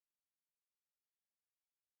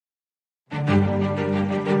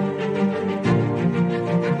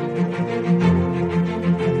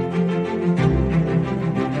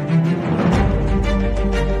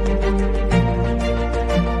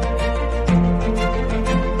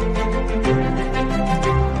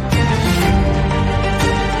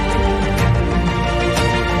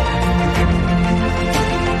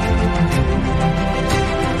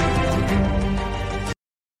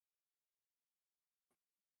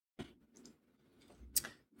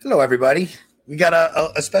Hello, everybody. We got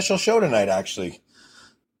a special show tonight, actually.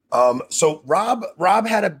 So Rob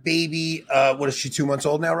had a baby. What is she? 2 months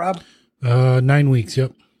old now, Rob? 9 weeks.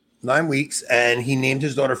 Yep. 9 weeks, and he named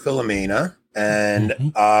his daughter Philomena.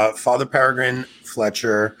 And Father Peregrine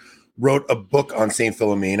Fletcher wrote a book on Saint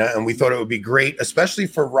Philomena, and we thought it would be great, especially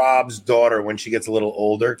for Rob's daughter when she gets a little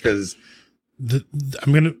older. Because to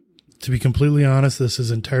be completely honest, this is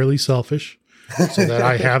entirely selfish, so that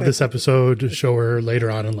I have this episode to show her later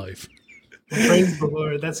on in life. Praise the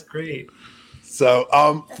Lord. That's great.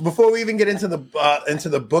 So, before we even get into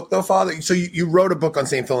the book, though, Father, so you wrote a book on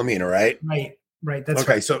Saint Philomena, right? Right. That's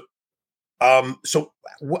okay. Right. So,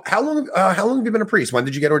 how long have you been a priest? When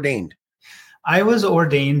did you get ordained? I was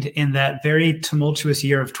ordained in that very tumultuous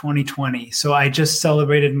year of 2020. So I just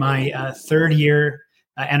celebrated my third year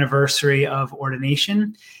anniversary of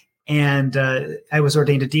ordination. And I was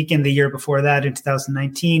ordained a deacon the year before that in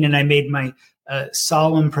 2019. And I made my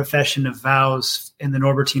solemn profession of vows in the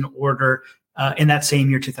Norbertine order in that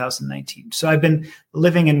same year, 2019. So I've been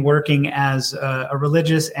living and working as a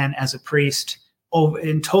religious and as a priest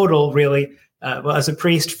in total, really, as a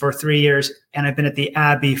priest for 3 years. And I've been at the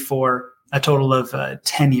Abbey for a total of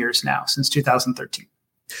 10 years now, since 2013.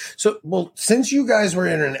 So, since you guys were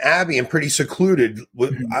in an abbey and pretty secluded,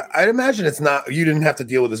 I'd imagine you didn't have to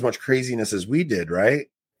deal with as much craziness as we did, right?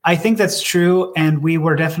 I think that's true. And we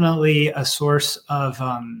were definitely a source of,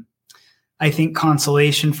 I think,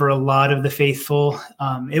 consolation for a lot of the faithful.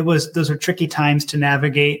 Those are tricky times to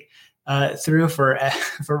navigate through for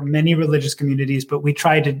many religious communities, but we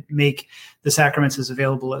tried to make the sacraments as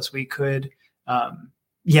available as we could.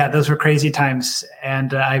 Those were crazy times,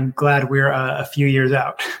 and I'm glad we're a few years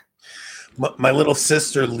out. My little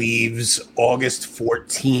sister leaves August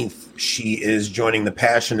 14th. She is joining the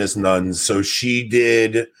Passionist nuns. So she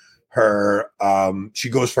did her,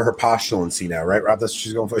 she goes for her postulancy now, right, Rob? That's what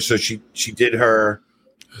she's going for. So she did her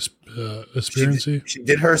aspirancy. She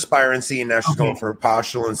did her aspirancy, and now she's going for her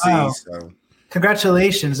postulancy. Wow. So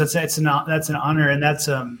congratulations. That's an honor. And that's,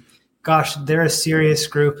 gosh, they're a serious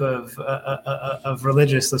group of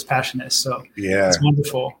religious, those Passionists. So yeah, it's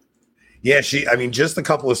wonderful. Yeah, just a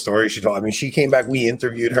couple of stories she told. She came back. We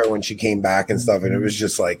interviewed her when she came back and stuff, and it was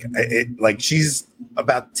just like she's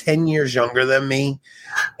about 10 years younger than me,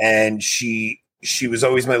 and she was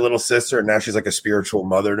always my little sister, and now she's like a spiritual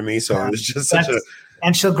mother to me. So it was just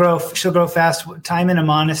and she'll grow fast. Time in a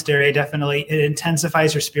monastery definitely it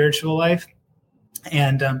intensifies her spiritual life.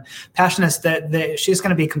 And Passionist, that she's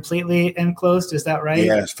going to be completely enclosed. Is that right?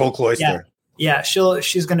 Yeah, it's full cloister. Yeah.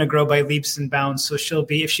 She's going to grow by leaps and bounds. So she'll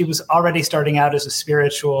be, if she was already starting out as a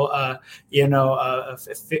spiritual,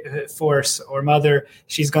 force or mother,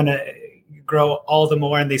 she's going to grow all the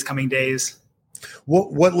more in these coming days.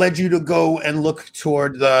 What led you to go and look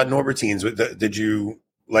toward the Norbertines? Did you,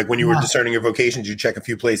 when you were discerning your vocation, did you check a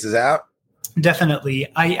few places out?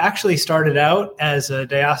 Definitely. I actually started out as a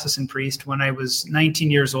diocesan priest when I was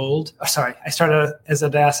 19 years old. I started out as a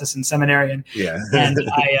diocesan seminarian. Yeah. And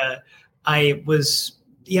I was,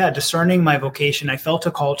 discerning my vocation. I felt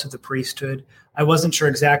a call to the priesthood. I wasn't sure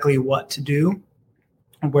exactly what to do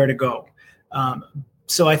or where to go.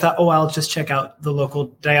 So I thought, I'll just check out the local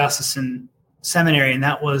diocesan seminary. And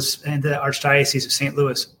that was in the Archdiocese of St.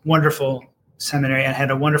 Louis. Wonderful seminary. I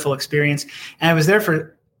had a wonderful experience. And I was there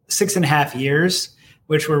for 6.5 years,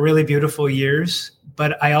 which were really beautiful years.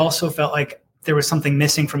 But I also felt like there was something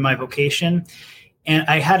missing from my vocation. And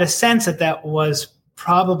I had a sense that was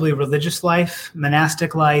probably religious life,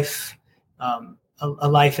 monastic life, a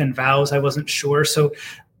life in vows. I wasn't sure. So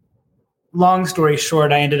long story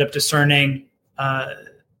short, I ended up discerning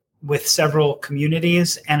with several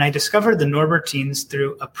communities. And I discovered the Norbertines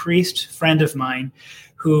through a priest friend of mine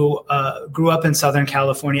who grew up in Southern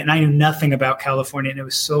California. And I knew nothing about California. And it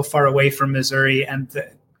was so far away from Missouri. And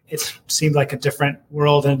it seemed like a different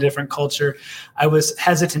world and a different culture. I was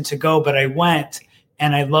hesitant to go, but I went.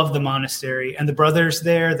 And I loved the monastery, and the brothers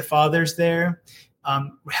there, the fathers there,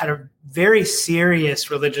 had a very serious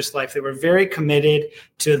religious life. They were very committed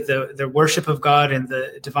to the worship of God and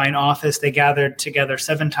the divine office. They gathered together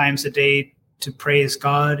 7 times a day to praise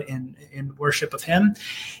God in worship of Him.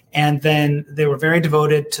 And then they were very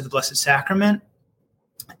devoted to the Blessed Sacrament.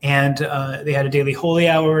 And they had a daily holy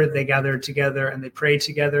hour. They gathered together and they prayed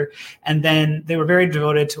together. And then they were very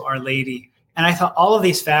devoted to Our Lady. And I thought all of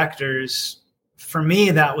these factors, for me,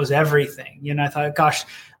 that was everything. I thought, gosh,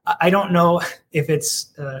 I don't know if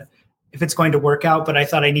it's going to work out, but I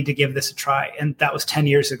thought I need to give this a try. And that was 10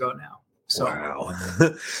 years ago now. So. Wow.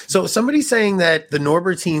 So somebody's saying that the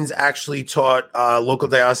Norbertines actually taught local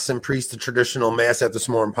diocesan priests the traditional Mass after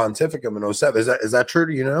Summorum Pontificum in 07. Is that true?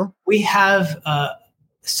 Do you know? We have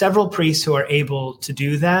several priests who are able to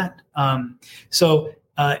do that. So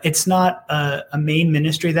it's not a main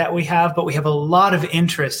ministry that we have, but we have a lot of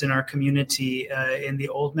interest in our community in the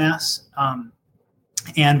Old Mass.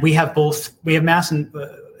 And we have Mass in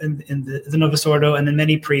the Novus Ordo, and then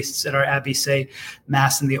many priests at our abbey say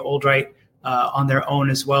Mass in the Old Rite on their own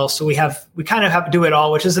as well. So we kind of have to do it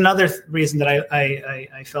all, which is another reason that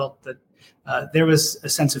I felt that there was a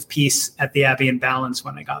sense of peace at the abbey and balance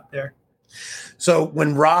when I got there. So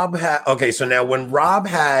when Rob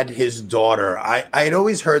had his daughter, I had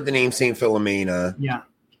always heard the name Saint Philomena. Yeah.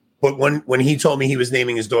 But when he told me he was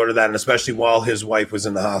naming his daughter that, and especially while his wife was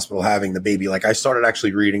in the hospital having the baby, like I started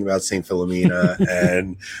actually reading about Saint Philomena,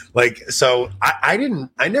 and so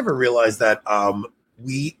I never realized that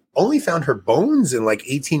we only found her bones in like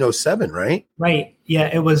 1807, right? Right. Yeah.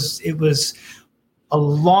 It was a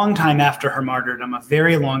long time after her martyrdom, a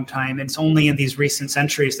very long time. And it's only in these recent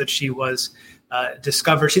centuries that she was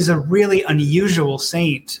discovered. She's a really unusual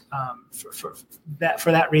saint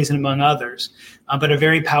for that reason, among others, but a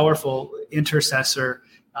very powerful intercessor.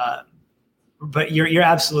 But you're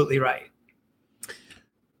absolutely right.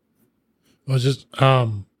 Well, just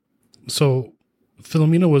so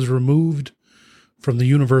Philomena was removed from the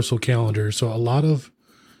universal calendar. So a lot of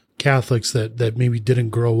Catholics that maybe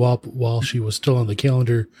didn't grow up while she was still on the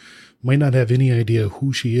calendar might not have any idea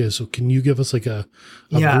who she is. So can you give us like a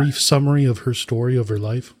brief summary of her story, of her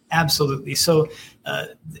life? Absolutely. So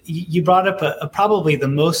you brought up probably the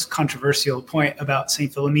most controversial point about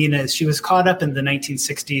St. Philomena is she was caught up in the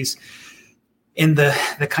 1960s in the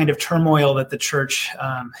kind of turmoil that the church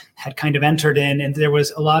had kind of entered in. And there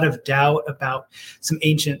was a lot of doubt about some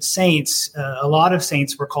ancient saints. A lot of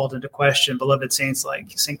saints were called into question, beloved saints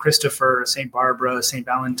like St. Christopher, St. Barbara, St.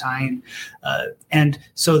 Valentine. And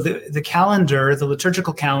so the calendar, the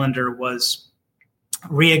liturgical calendar was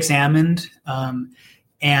re-examined,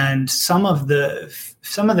 and some of the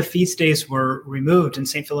feast days were removed, and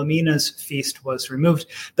St. Philomena's feast was removed.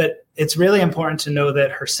 But it's really important to know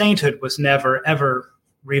that her sainthood was never, ever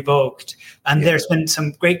revoked. And there's been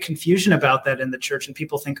some great confusion about that in the church. And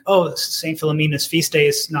people think, oh, St. Philomena's feast day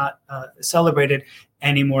is not celebrated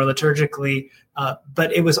anymore liturgically.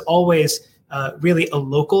 But it was always really a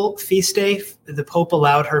local feast day. The Pope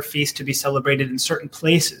allowed her feast to be celebrated in certain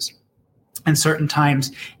places and certain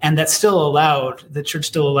times, and that's still allowed. The church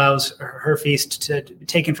still allows her feast to be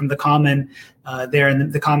taken from the common there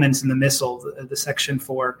in the commons in the missal, the section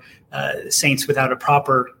for saints without a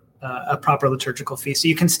proper liturgical feast. So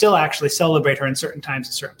you can still actually celebrate her in certain times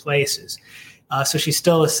in certain places. So she's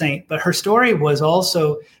still a saint, but her story was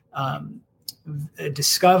also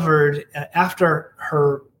discovered after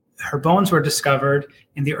her bones were discovered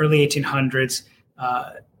in the early 1800s.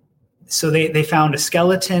 So they found a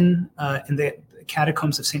skeleton in the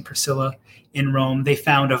catacombs of St. Priscilla in Rome. They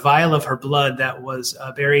found a vial of her blood that was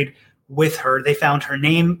buried with her. They found her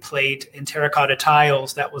nameplate in terracotta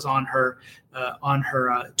tiles that was on her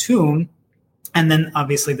tomb. And then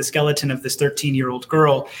obviously the skeleton of this 13-year-old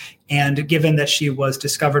girl. And given that she was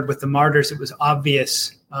discovered with the martyrs, it was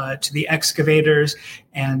obvious to the excavators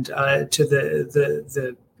and to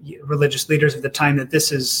the religious leaders of the time that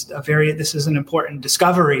this is an important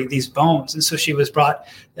discovery, these bones. And so she was brought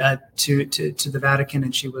to the Vatican,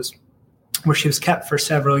 and she was kept for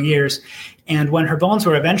several years. And when her bones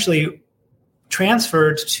were eventually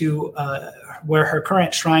transferred to where her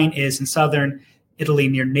current shrine is in southern Italy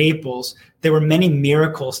near Naples, there were many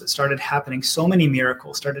miracles that started happening. So many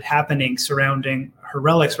miracles started happening surrounding her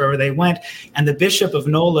relics wherever they went. And the Bishop of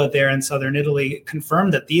Nola there in southern Italy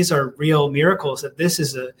confirmed that these are real miracles, that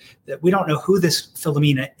that we don't know who this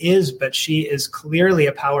Philomena is, but she is clearly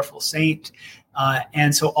a powerful saint.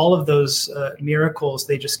 And so all of those miracles,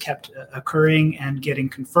 they just kept occurring and getting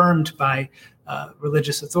confirmed by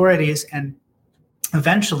religious authorities. And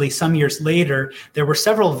eventually, some years later, there were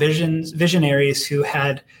several visionaries who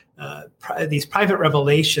had these private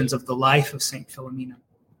revelations of the life of Saint Philomena.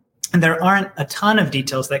 And there aren't a ton of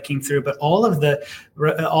details that came through, but all of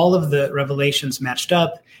the revelations matched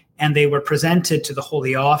up, and they were presented to the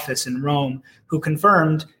Holy Office in Rome, who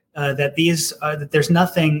confirmed that there's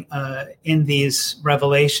nothing in these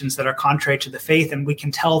revelations that are contrary to the faith, and we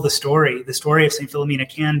can tell the story. The story of Saint Philomena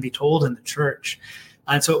can be told in the church,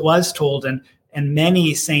 and so it was told. And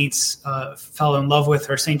many saints fell in love with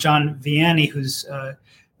her. St. John Vianney,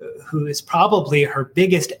 who is probably her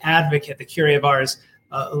biggest advocate, the Curé of Ars,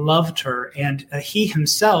 loved her, and he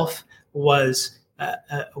himself was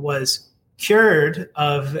cured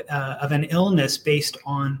of an illness based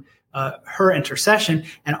on her intercession.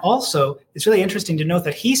 And also, it's really interesting to note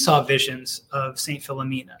that he saw visions of Saint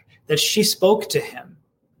Philomena, that she spoke to him.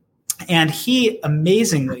 And he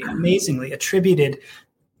amazingly attributed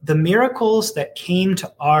the miracles that came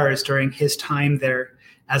to Ars during his time there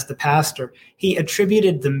as the pastor. He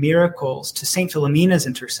attributed the miracles to St. Philomena's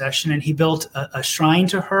intercession, and he built a shrine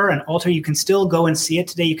to her, an altar. You can still go and see it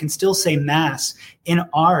today. You can still say Mass in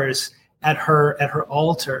Ars at her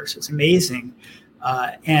altar. So it's amazing.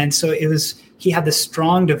 And so he had this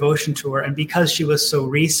strong devotion to her. And because she was so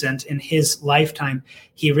recent in his lifetime,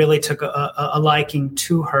 he really took a liking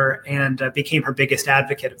to her and became her biggest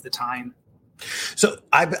advocate of the time. So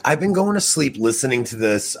I've been going to sleep listening to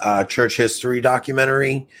this church history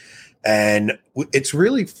documentary, and it's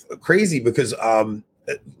really crazy because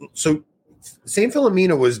so Saint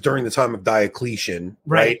Philomena was during the time of Diocletian,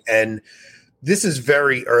 right? And this is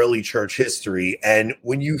very early church history. And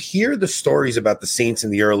when you hear the stories about the saints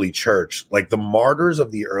in the early church, like the martyrs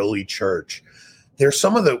of the early church, there's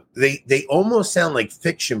some of they almost sound like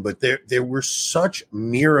fiction, but there were such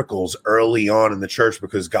miracles early on in the church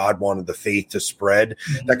because God wanted the faith to spread.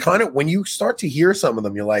 Mm-hmm. That kind of, when you start to hear some of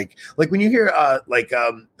them, you're like when you hear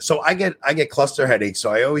so I get cluster headaches,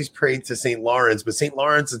 so I always prayed to St. Lawrence, but St.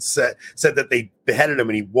 Lawrence had said that they beheaded him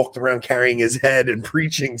and he walked around carrying his head and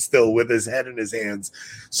preaching still with his head in his hands.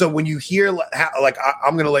 So when you hear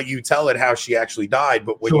I'm going to let you tell it how she actually died,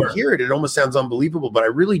 but when you hear it almost sounds unbelievable. But I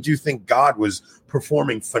really do think God was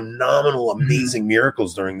performing phenomenal, amazing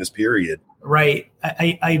miracles during this period. Right.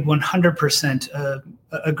 I 100%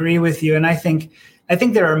 agree with you. And I think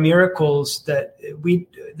there are miracles that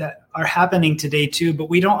are happening today too, but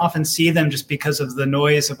we don't often see them just because of the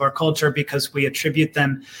noise of our culture, because we attribute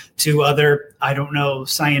them to other,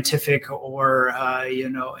 scientific or,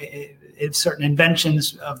 certain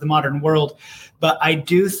inventions of the modern world. But I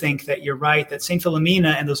do think that you're right, that St.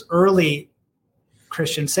 Philomena and those early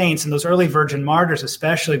Christian saints and those early virgin martyrs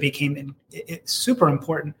especially became super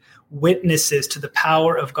important witnesses to the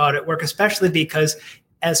power of God at work, especially because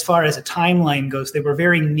as far as a timeline goes, they were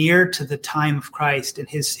very near to the time of Christ and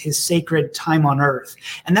his sacred time on earth.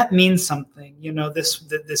 And that means something.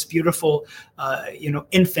 This beautiful,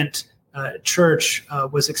 infant church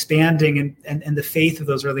was expanding, and the faith of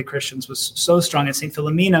those early Christians was so strong. And St.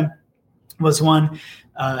 Philomena was one,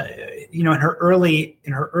 in her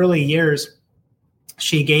early years,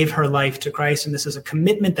 she gave her life to Christ, and this is a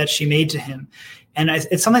commitment that she made to him. And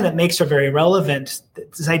it's something that makes her very relevant,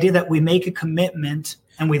 this idea that we make a commitment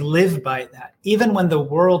and we live by that, even when the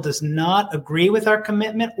world does not agree with our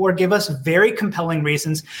commitment or give us very compelling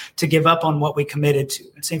reasons to give up on what we committed to.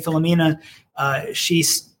 And St. Philomena, she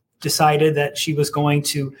decided that she was going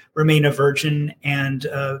to remain a virgin and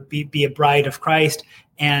be a bride of Christ.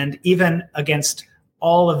 And even against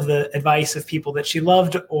all of the advice of people that she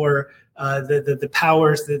loved or the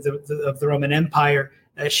powers of the Roman Empire,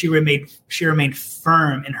 she remained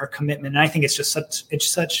firm in her commitment. And I think it's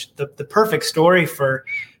such the perfect story for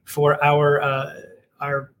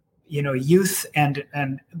our youth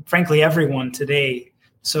and frankly everyone today.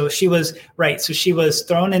 So she was right. So she was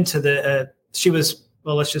thrown into she was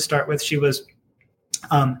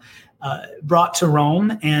brought to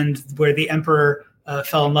Rome, and where the emperor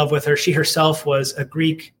fell in love with her. She herself was a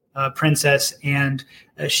Greek princess, and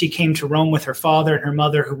she came to Rome with her father and her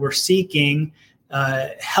mother, who were seeking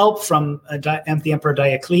help from the Emperor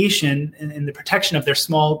Diocletian in the protection of their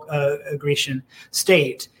small Grecian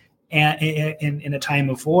state and in a time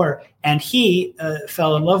of war. And he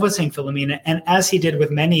fell in love with St. Philomena, and as he did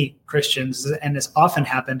with many Christians, and this often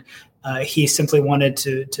happened, he simply wanted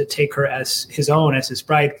to take her as his own, as his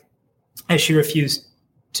bride. As she refused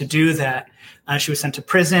to do that, she was sent to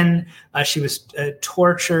prison. She was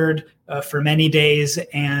tortured for many days,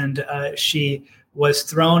 and she was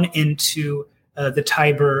thrown into the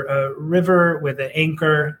Tiber River with an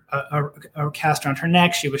anchor cast around her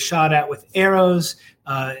neck. She was shot at with arrows.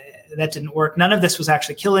 That didn't work. None of this was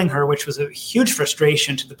actually killing her, which was a huge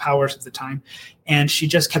frustration to the powers of the time. And she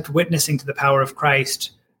just kept witnessing to the power of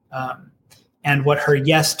Christ and what her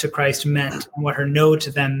yes to Christ meant and what her no to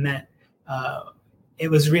them meant.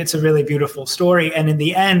 It's a really beautiful story. And in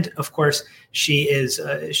the end, of course, she's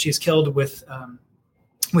killed with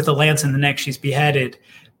a lance in the neck. She's beheaded.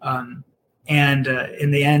 And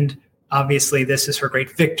in the end, obviously, this is her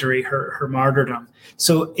great victory, her martyrdom.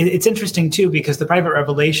 So it's interesting too, because the private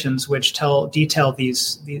revelations, which detail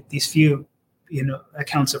these few,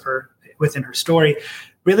 accounts of her within her story,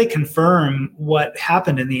 really confirm what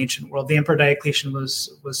happened in the ancient world. The Emperor Diocletian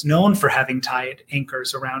was known for having tied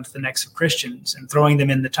anchors around the necks of Christians and throwing them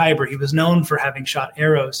in the Tiber. He was known for having shot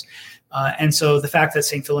arrows. And so the fact that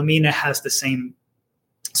St. Philomena has the same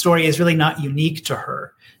story is really not unique to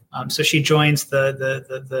her. So she joins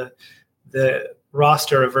the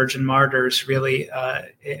roster of virgin martyrs, really,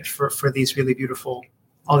 for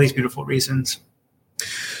all these beautiful reasons.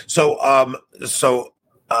 So,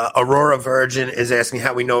 Aurora Virgin is asking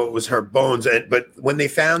how we know it was her bones, but when they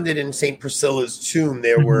found it in Saint Priscilla's tomb,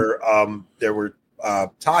 there were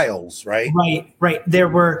tiles, right? Right. There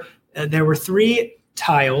were 3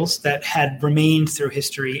 tiles that had remained through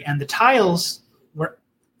history, and the tiles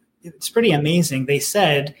it's pretty amazing. They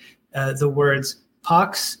said the words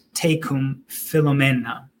 "Pax tecum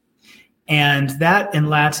Philomena," and that in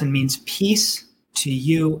Latin means "peace to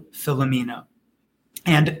you, Philomena."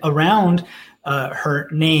 And around her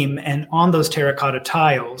name and on those terracotta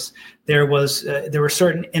tiles, there were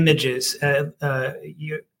certain images,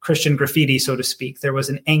 Christian graffiti, so to speak. There was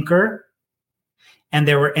an anchor, and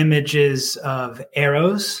there were images of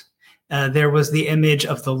arrows. There was the image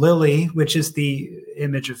of the lily, which is the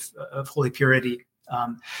image of holy purity.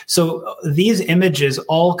 So these images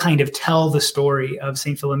all kind of tell the story of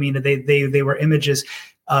Saint Philomena. They were images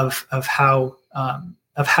of how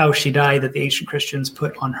she died, that the ancient Christians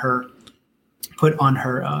put on her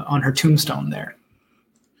tombstone there.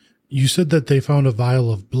 You said that they found a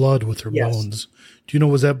vial of blood with her bones. Do you know,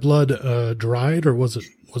 was that blood dried or was it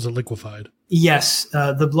liquefied? Yes,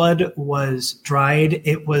 the blood was dried.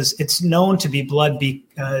 It's known to be blood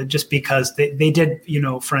just because they did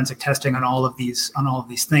forensic testing on all of these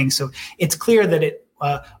things. So it's clear that it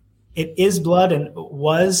is blood, and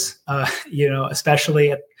was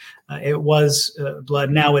especially it was blood.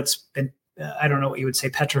 Now it's been I don't know what you would say,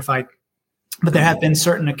 petrified, but there have been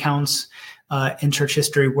certain accounts in church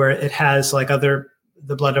history where it has, like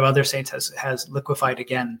the blood of other saints has liquefied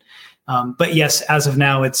again. But yes, as of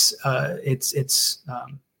now, it's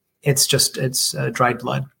dried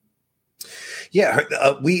blood. Yeah,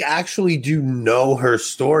 we actually do know her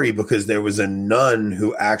story because there was a nun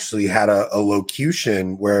who actually had a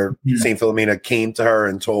locution where Saint Philomena came to her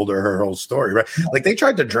and told her whole story. Right, like they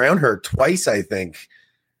tried to drown her twice, I think,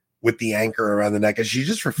 with the anchor around the neck, and she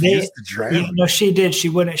just refused to drown. No, she did. She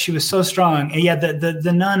wouldn't. She was so strong. And yeah,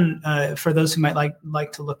 the nun. For those who might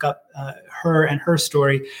like to look up her and her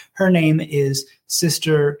story, her name is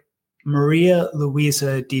Sister Maria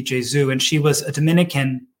Luisa de Jesus, and she was a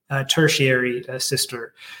Dominican tertiary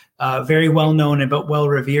sister, very well known but well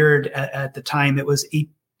revered at the time. It was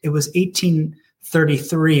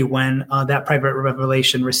 1833 when that private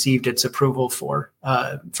revelation received its approval for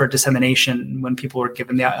dissemination, when people were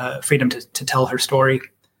given the freedom to tell her story.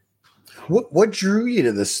 What drew you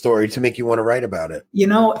to this story to make you want to write about it?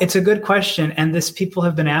 It's a good question, and people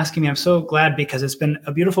have been asking me. I'm so glad, because it's been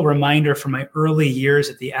a beautiful reminder from my early years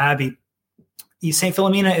at the Abbey. Saint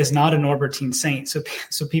Philomena is not a Norbertine saint. So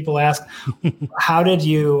people ask, why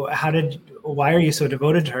are you so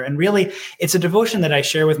devoted to her? And really, it's a devotion that I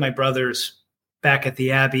share with my brothers back at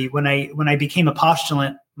the Abbey. When I became a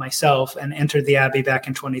postulant myself and entered the Abbey back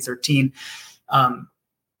in 2013,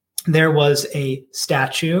 there was a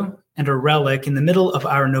statue and a relic in the middle of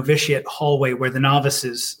our novitiate hallway where the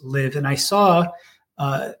novices live. And I saw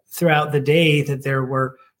throughout the day that there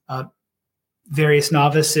were various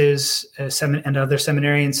novices and other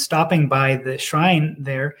seminarians stopping by the shrine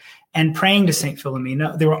there and praying to Saint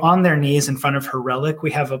Philomena. They were on their knees in front of her relic.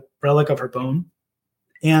 We have a relic of her bone.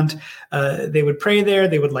 And they would pray there.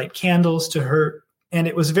 They would light candles to her. And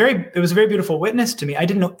it was a very beautiful witness to me. I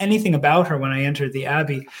didn't know anything about her when I entered the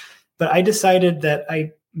Abbey, but I decided that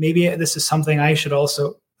maybe this is something I should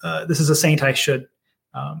also, this is a saint I should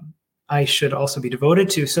also be devoted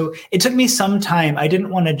to. So it took me some time. I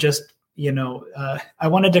didn't want to just, I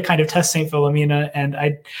wanted to kind of test Saint Philomena,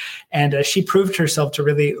 and she proved herself to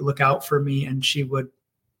really look out for me. And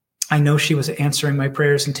I know she was answering my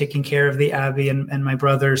prayers and taking care of the Abbey and my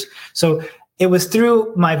brothers. So it was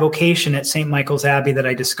through my vocation at St. Michael's Abbey that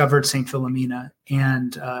I discovered St. Philomena,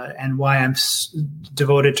 and why I'm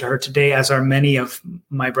devoted to her today, as are many of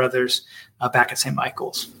my brothers back at St.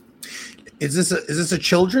 Michael's. Is this a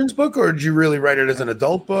children's book, or did you really write it as an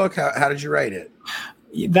adult book? How did you write it?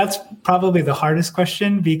 That's probably the hardest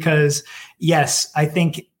question, because yes, I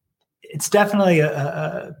think it's definitely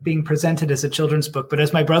being presented as a children's book. But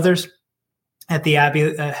as my brothers at the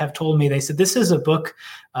Abbey have told me, they said this is a book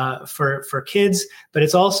for kids, but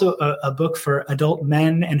it's also a book for adult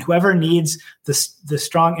men and whoever needs the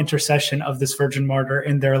strong intercession of this Virgin Martyr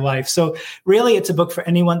in their life. So really, it's a book for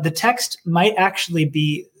anyone. The text might actually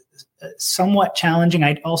be somewhat challenging.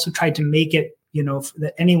 I also tried to make it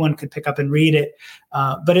that anyone could pick up and read it.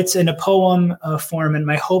 But it's in a poem form. And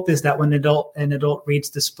my hope is that when an adult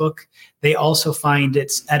reads this book, they also find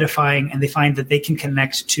it's edifying, and they find that they can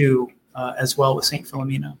connect to as well with St.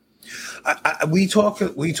 Philomena. We talk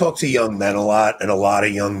to young men a lot, and a lot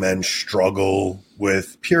of young men struggle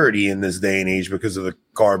with purity in this day and age because of the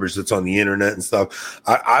garbage that's on the internet and stuff.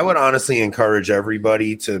 I would honestly encourage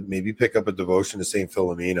everybody to maybe pick up a devotion to Saint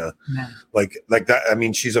Philomena, like that. I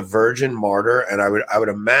mean, she's a virgin martyr, and I would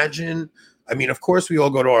imagine. I mean, of course, we all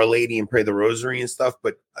go to Our Lady and pray the Rosary and stuff,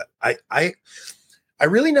 but I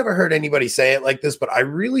really never heard anybody say it like this. But I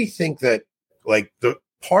really think that like the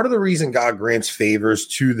part of the reason God grants favors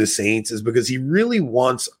to the saints is because he really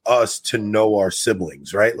wants us to know our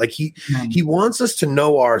siblings, right? Like he wants us to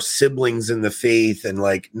know our siblings in the faith, and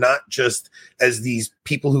like not just as these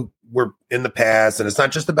people who were in the past. And it's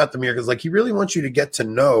not just about the miracles. Like he really wants you to get to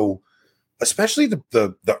know, especially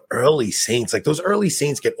the early saints. Like those early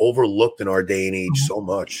saints get overlooked in our day and age so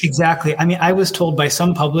much. Exactly. I mean, I was told by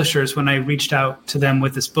some publishers when I reached out to them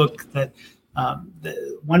with this book that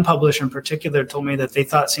one publisher in particular told me that they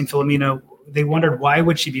thought St. Philomena, they wondered why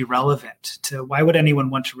would she be relevant to, why would anyone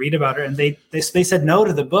want to read about her? And they said no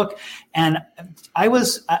to the book. And I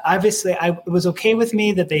was, obviously, it was okay with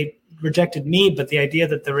me that they rejected me, but the idea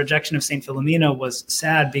that the rejection of St. Philomena was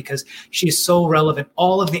sad because she is so relevant.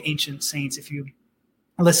 All of the ancient saints, if you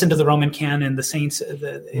listen to the Roman canon, the saints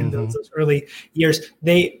in those early years,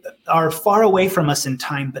 they are far away from us in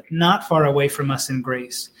time, but not far away from us in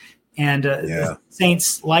grace. And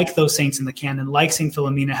saints like those saints in the canon, like St.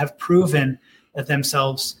 Philomena, have proven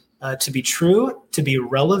themselves to be true, to be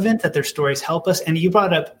relevant, that their stories help us. And you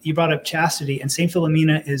brought up chastity, and St.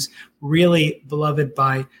 Philomena is really beloved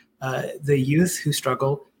by the youth who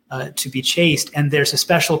struggle to be chaste. And there's a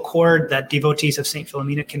special cord that devotees of St.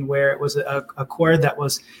 Philomena can wear. It was a cord that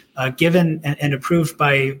was given and approved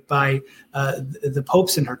by the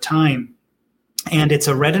popes in her time. And it's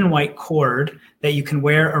a red and white cord that you can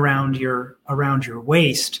wear around your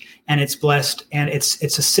waist, and it's blessed, and it's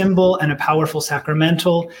a symbol and a powerful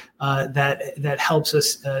sacramental that helps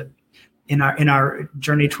us in our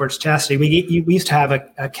journey towards chastity. We used to have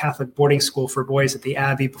a Catholic boarding school for boys at the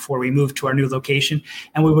Abbey before we moved to our new location,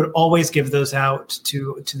 and we would always give those out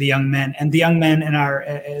to the young men. And the young men in our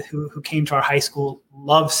who came to our high school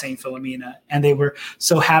loved Saint Philomena, and they were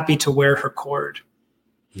so happy to wear her cord.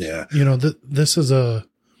 Yeah, this is a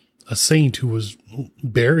saint who was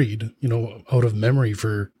buried, out of memory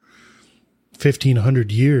for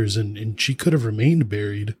 1,500 years, and she could have remained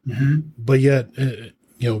buried, but yet,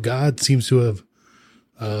 God seems to have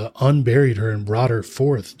unburied her and brought her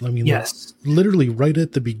forth. I mean, yes, literally right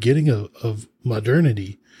at the beginning of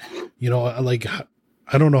modernity.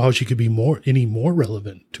 I don't know how she could be any more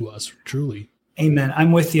relevant to us, truly. Amen.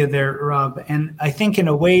 I'm with you there, Rob. And I think in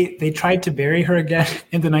a way they tried to bury her again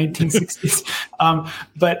in the 1960s.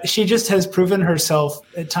 But she just has proven herself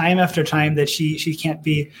time after time that she can't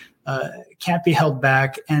be held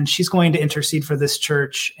back, and she's going to intercede for this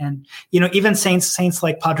church. And, even saints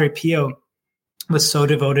like Padre Pio was so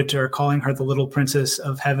devoted to her, calling her the little princess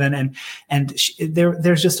of heaven. And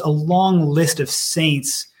there's just a long list of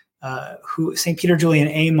saints who St. Peter Julian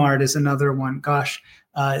Amard is another one. Gosh,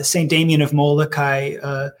 St. Damien of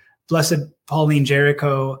Molokai, Blessed Pauline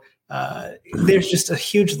Jericho. There's just a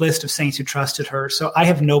huge list of saints who trusted her. So I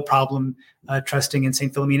have no problem trusting in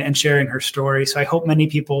St. Philomena and sharing her story. So I hope many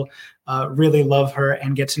people really love her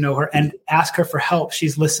and get to know her and ask her for help.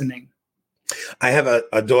 She's listening. I have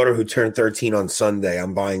a daughter who turned 13 on Sunday.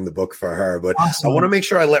 I'm buying the book for her, but awesome. I want to make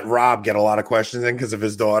sure I let Rob get a lot of questions in because of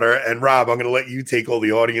his daughter. And Rob, I'm going to let you take all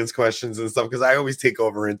the audience questions and stuff because I always take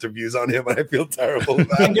over interviews on him and I feel terrible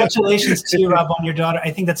about Congratulations to you, Rob, on your daughter.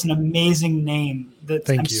 I think that's an amazing name.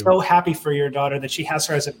 I'm so happy for your daughter that she has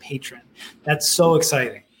her as a patron. That's so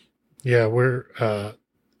exciting. Yeah, we're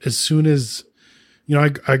as soon as,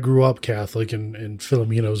 I grew up Catholic, and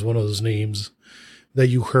Philomena was one of those names that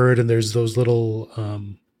you heard, and there's those little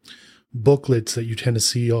booklets that you tend to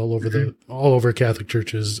see all over Catholic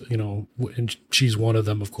churches, and she's one of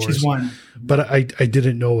them, of course. She's one. But I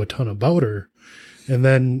didn't know a ton about her. And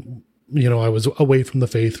then, I was away from the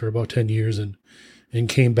faith for about 10 years and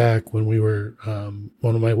came back when we were,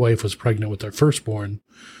 when my wife was pregnant with our firstborn.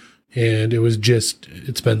 And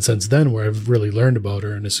it's been since then where I've really learned about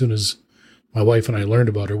her. And as soon as my wife and I learned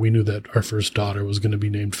about her, we knew that our first daughter was going to be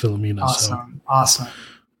named Philomena. Awesome.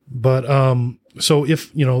 But, so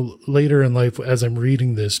if, later in life, as I'm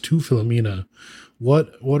reading this to Philomena,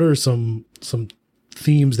 what are some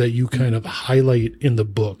themes that you kind of highlight in the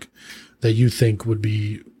book that you think would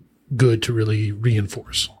be good to really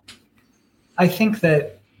reinforce? I think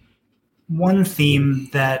that one theme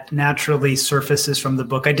that naturally surfaces from the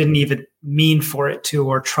book, I didn't even mean for it to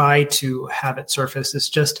or try to have it surface, is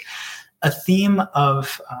just a theme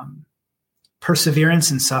of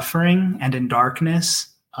perseverance in suffering and in darkness,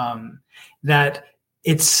 that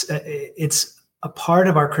it's a part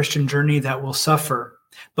of our Christian journey that will suffer,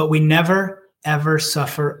 but we never, ever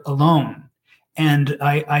suffer alone. And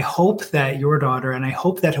I hope that your daughter, and I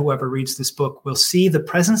hope that whoever reads this book will see the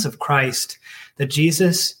presence of Christ, that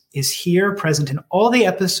Jesus is here, present in all the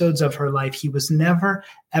episodes of her life. He was never,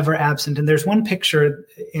 ever absent. And there's one picture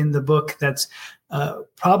in the book that's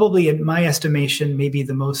probably, in my estimation, maybe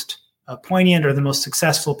the most poignant or the most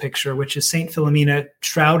successful picture, which is Saint Philomena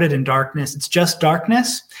shrouded in darkness. It's just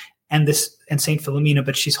darkness and Saint Philomena,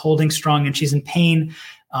 but she's holding strong and she's in pain.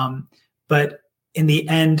 But in the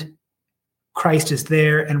end, Christ is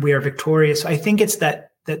there and we are victorious. So I think it's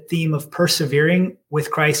that theme of persevering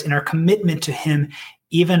with Christ in our commitment to him,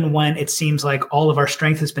 even when it seems like all of our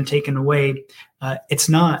strength has been taken away. It's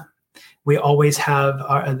not. We always have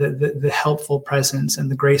the helpful presence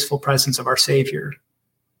and the graceful presence of our Savior.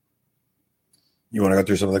 You want to go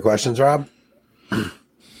through some of the questions, Rob? We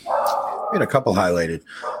had a couple highlighted.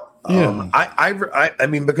 Yeah. I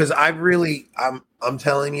mean, because I'm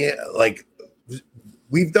telling you, like,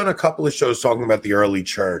 we've done a couple of shows talking about the early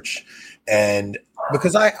church, and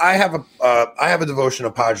because I have a devotion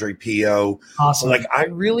of Padre Pio. Awesome. Like, I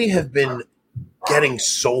really have been getting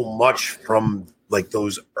so much from like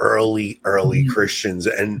those early Christians,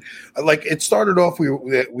 and like it started off.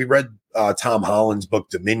 We read Tom Holland's book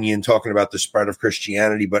Dominion, talking about the spread of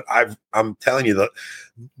Christianity. But I'm telling you that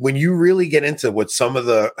when you really get into what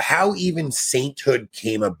how even sainthood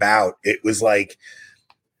came about, it was like,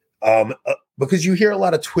 because you hear a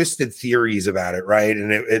lot of twisted theories about it, right?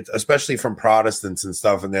 And it especially from Protestants and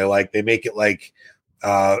stuff, and they make it like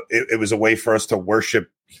it was a way for us to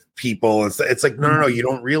worship people. It's like, no, you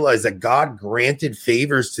don't realize that God granted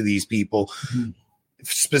favors to these people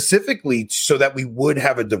specifically so that we would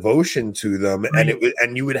have a devotion to them, right.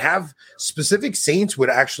 And you would have specific saints would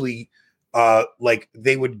actually like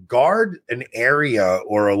they would guard an area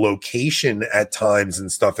or a location at times and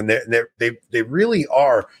stuff, and they really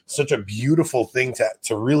are such a beautiful thing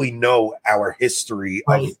to really know our history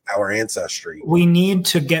of our ancestry. We need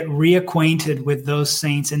to get reacquainted with those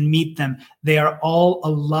saints and meet them. They are all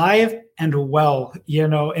alive and well,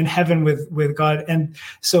 in heaven with God, and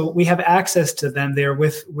so we have access to them there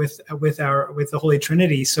with the Holy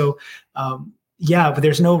Trinity. So. Yeah, but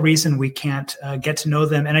there's no reason we can't get to know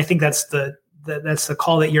them, and I think that's the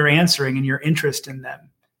call that you're answering and your interest in them.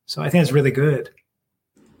 So I think it's really good.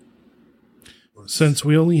 Since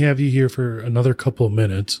we only have you here for another couple of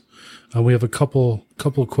minutes, we have a couple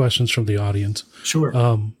of questions from the audience. Sure.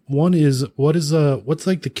 One is what's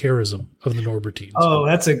like the charism of the Norbertines? Oh,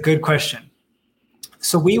 that's a good question.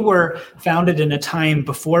 So we were founded in a time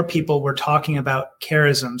before people were talking about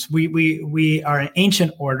charisms. We are an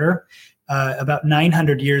ancient order. About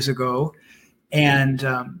 900 years ago. And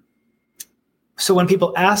so when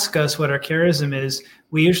people ask us what our charism is,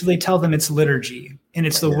 we usually tell them it's liturgy and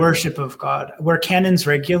it's the worship of God. We're canons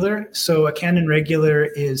regular. So a canon regular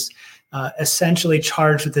is essentially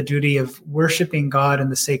charged with the duty of worshiping God in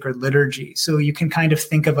the sacred liturgy. So you can kind of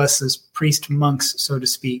think of us as priest monks, so to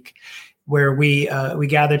speak, where we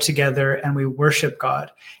gather together and we worship God.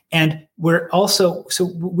 And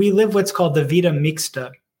we live what's called the vita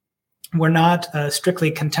mixta. We're not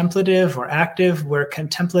strictly contemplative or active. We're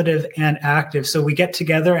contemplative and active. So we get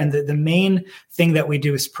together, and the main thing that we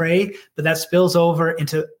do is pray, but that spills over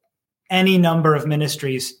into any number of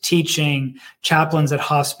ministries, teaching, chaplains at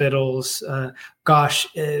hospitals.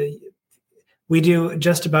 We do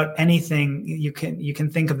just about anything you can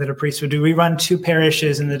think of that a priest would do. We run 2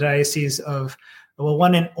 parishes in the diocese of,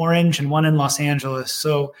 one in Orange and one in Los Angeles.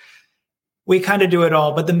 So we kind of do it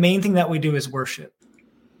all, but the main thing that we do is worship.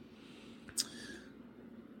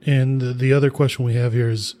 And the other question we have here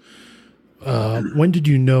is, when did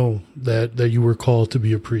you know that you were called to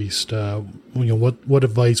be a priest? What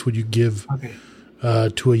advice would you give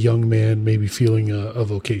to a young man maybe feeling a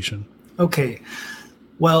vocation? Okay.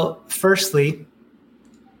 Well, firstly,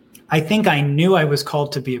 I think I knew I was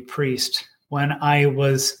called to be a priest when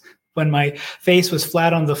my face was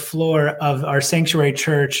flat on the floor of our sanctuary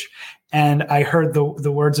church, and I heard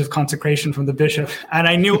the words of consecration from the bishop, and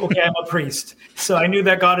I knew, okay, I'm a priest. So I knew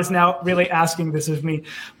that God is now really asking this of me.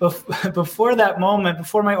 Before that moment,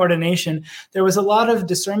 before my ordination, there was a lot of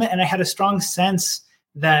discernment, and I had a strong sense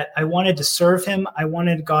that I wanted to serve him. I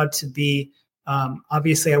wanted God to be,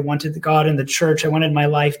 obviously I wanted God in the church. I wanted my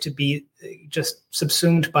life to be just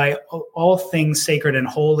subsumed by all things sacred and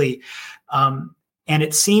holy. And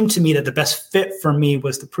it seemed to me that the best fit for me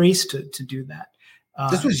was the priest to do that.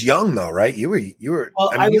 This was young though, right? You were.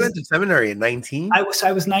 Well, you went to seminary at 19. I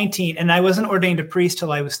was 19, and I wasn't ordained a priest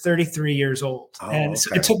till I was 33 years old. And so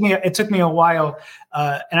it took me a while.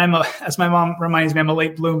 And as my mom reminds me, I'm a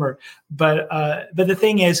late bloomer. But the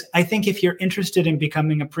thing is, I think if you're interested in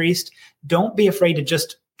becoming a priest, don't be afraid to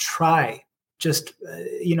just try. Just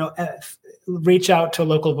reach out to a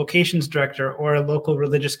local vocations director or a local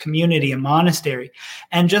religious community, a monastery,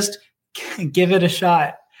 and just give it a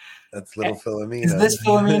shot. That's little Philomena. Is this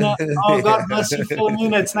Philomena? Oh, God bless you,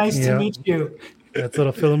 Philomena. It's nice to meet you. That's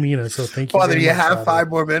little Philomena. So thank you. Father, do you have 5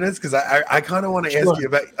 more minutes? Because I kind of want to ask you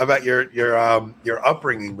about your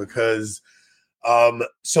upbringing, because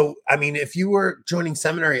so I mean, if you were joining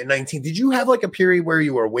seminary at 19, did you have like a period where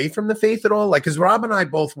you were away from the faith at all? Like, because Rob and I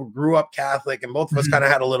both grew up Catholic, and both of us kind of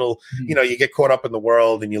had a little, you get caught up in the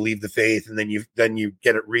world and you leave the faith, and then you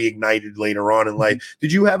get it reignited later on in life.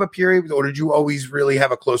 Did you have a period, or did you always really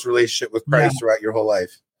have a close relationship with Christ throughout your whole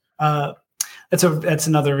life? That's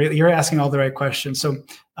another. You're asking all the right questions. So,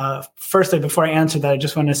 firstly, before I answer that, I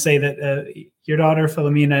just want to say that your daughter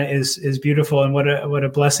Philomena is beautiful, and what a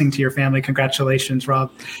blessing to your family. Congratulations, Rob.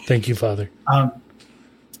 Thank you, Father.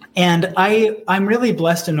 And I'm really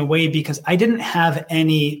blessed in a way, because I didn't have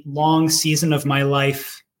any long season of my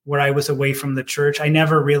life where I was away from the church. I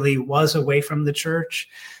never really was away from the church.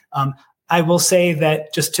 I will say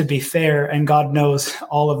that, just to be fair, and God knows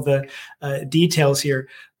all of the details here,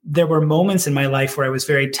 there were moments in my life where I was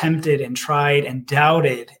very tempted and tried and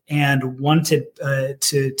doubted and wanted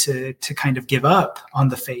to kind of give up on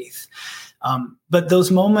the faith. But those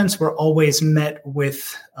moments were always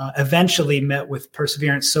eventually met with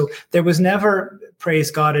perseverance. So there was never, praise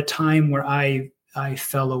God, a time where I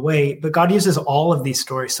fell away. But God uses all of these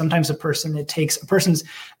stories. Sometimes a person's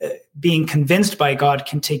being convinced by God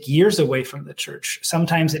can take years away from the church.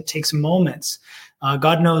 Sometimes it takes moments.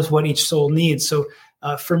 God knows what each soul needs. So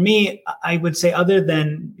for me, I would say, other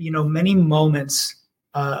than, many moments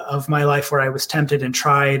of my life where I was tempted and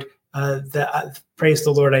tried, praise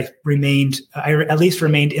the Lord, I at least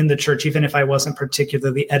remained in the church, even if I wasn't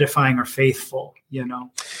particularly edifying or faithful,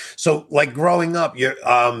 So, like, growing up, you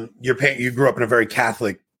grew up in a very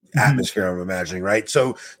Catholic atmosphere, I'm imagining, right?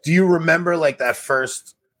 So do you remember like that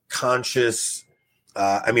first conscious,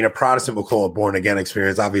 a Protestant will call it born again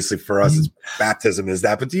experience. Obviously for us, it's baptism is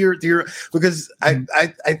that, but do you because I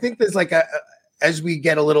think there's like as we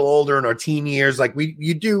get a little older in our teen years, like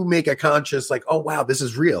you do make a conscious, like, oh wow, this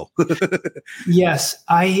is real. Yes.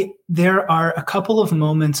 There are a couple of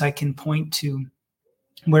moments I can point to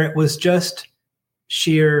where it was just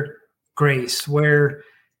sheer grace, where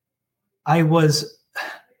I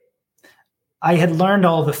had learned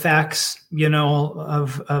all the facts,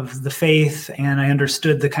 of the faith, and I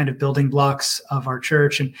understood the kind of building blocks of our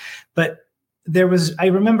church. But I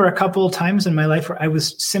remember a couple of times in my life where I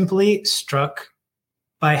was simply struck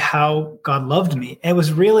by how God loved me. It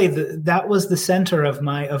was really that was the center of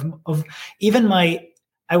even my,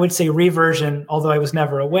 I would say, reversion. Although I was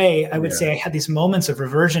never away, I would say I had these moments of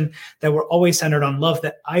reversion that were always centered on love,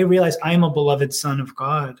 that I realized I am a beloved son of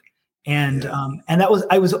God. And I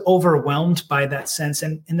was overwhelmed by that sense.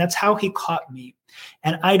 And that's how he caught me.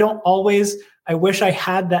 And I wish I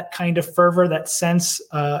had that kind of fervor, that sense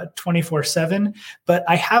 24/7, but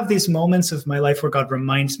I have these moments of my life where God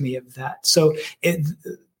reminds me of that. So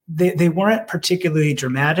they weren't particularly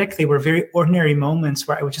dramatic. They were very ordinary moments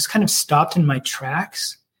where I was just kind of stopped in my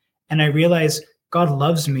tracks. And I realized God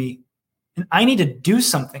loves me and I need to do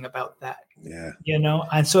something about that. Yeah.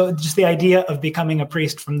 And so just the idea of becoming a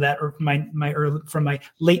priest from that, or from my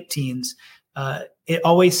late teens, it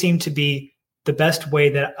always seemed to be the best way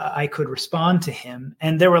that I could respond to him.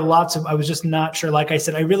 And there were I was just not sure. Like I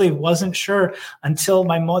said, I really wasn't sure until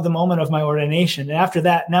the moment of my ordination. And after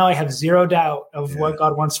that, now I have zero doubt of what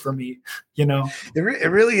God wants for me.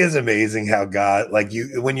 It really is amazing how God, like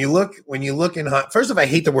when you look in, first of all, I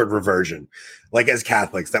hate the word reversion, like as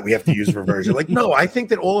Catholics that we have to use reversion. Like, no, I think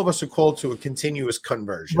that all of us are called to a continuous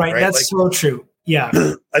conversion. Right. That's so true. Yeah.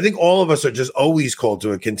 I think all of us are just always called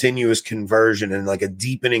to a continuous conversion and like a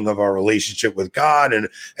deepening of our relationship with God and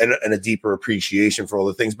a deeper appreciation for all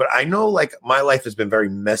the things. But I know like my life has been very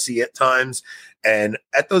messy at times. And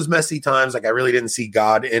at those messy times, like I really didn't see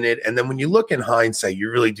God in it. And then when you look in hindsight, you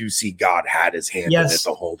really do see God had his hand in it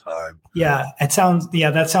the whole time. Yeah, that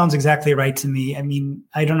sounds exactly right to me. I mean,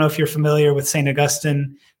 I don't know if you're familiar with St.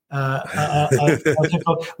 Augustine. We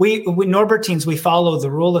Norbertines, we follow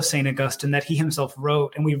the rule of St. Augustine that he himself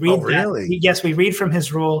wrote, and we read that. We read from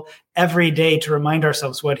his rule every day to remind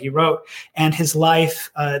ourselves what he wrote and his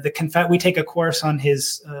life. We take a course on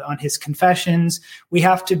his confessions. We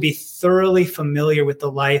have to be thoroughly familiar with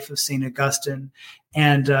the life of St. Augustine.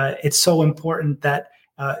 And it's so important that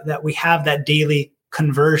we have that daily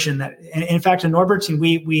conversion. That, and in fact, in Norbertine,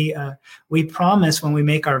 we promise when we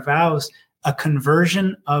make our vows a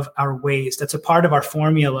conversion of our ways. That's a part of our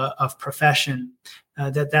formula of profession.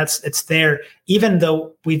 It's there. Even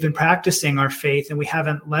though we've been practicing our faith and we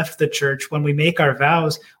haven't left the church, when we make our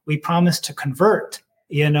vows, we promise to convert.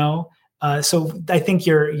 So I think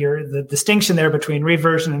the distinction there between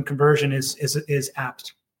reversion and conversion is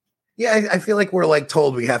apt. Yeah, I feel like we're like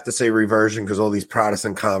told we have to say reversion because all these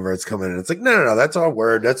Protestant converts come in, and it's like, no, that's our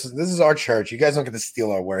word. This is our church. You guys don't get to steal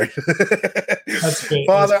our word. That's great,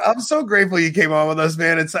 Father. I'm so grateful you came on with us,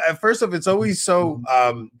 man. It's first off, it's always so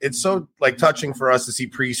it's so like touching for us to see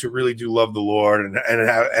priests who really do love the Lord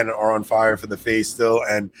and are on fire for the faith still.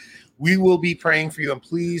 And we will be praying for you, and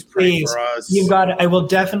please pray for us. You've got it. I will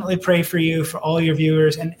definitely pray for you, for all your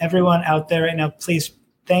viewers and everyone out there right now. Please.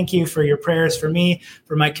 Thank you for your prayers for me,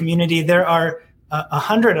 for my community. There are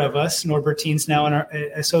 100 of us, Norbertines, now and are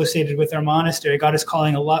associated with our monastery. God is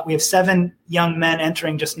calling a lot. We have 7 young men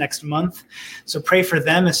entering just next month. So pray for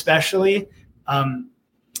them especially,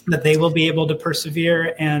 that they will be able to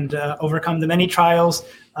persevere and overcome the many trials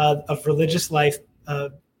of religious life.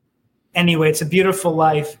 Anyway, it's a beautiful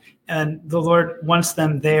life, and the Lord wants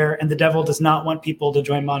them there, and the devil does not want people to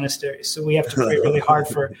join monasteries. So we have to pray really hard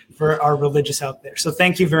for our religious out there. So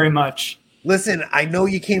thank you very much. Listen, I know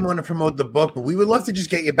you came on to promote the book, but we would love to just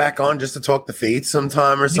get you back on just to talk the faith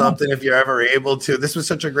sometime or something, if you're ever able to. This was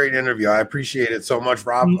such a great interview. I appreciate it so much,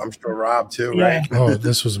 Rob. I'm sure Rob too, right? Oh,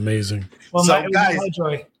 this was amazing. Well, so my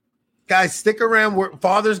joy. Guys, stick around.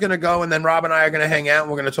 Father's going to go, and then Rob and I are going to hang out,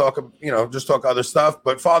 and we're going to talk, just talk other stuff.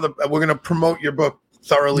 But Father, we're going to promote your book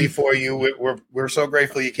thoroughly for you. We're so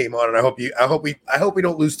grateful you came on, and I hope we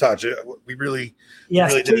don't lose touch. We really,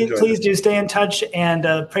 please do stay in touch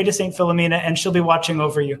and pray to Saint Philomena, and she'll be watching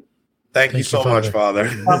over you. Thank you so much,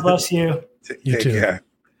 Father. God bless you. Take care.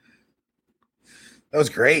 That was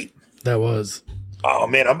great. That was. Oh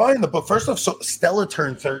man, I'm buying the book. First off, so Stella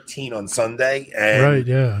turned 13 on Sunday, and right,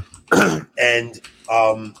 yeah. And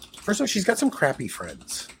first of all, she's got some crappy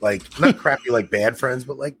friends, like not crappy like bad friends,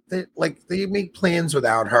 but they make plans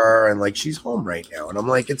without her, and like she's home right now, and I'm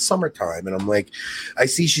like, it's summertime, and I'm like, I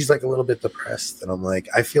see she's like a little bit depressed, and I'm like,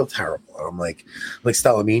 I feel terrible, and I'm like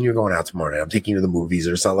Stella, me and you're going out tomorrow night. I'm taking you to the movies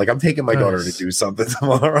or something. Like I'm taking my daughter to do something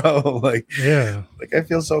tomorrow. Like I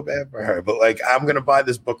feel so bad for her, but like I'm gonna buy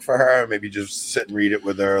this book for her, and maybe just sit and read it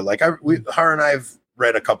with her. Like her and I've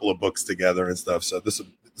read a couple of books together and stuff, so this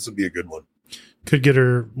will be a good one. Could get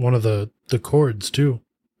her one of the chords too.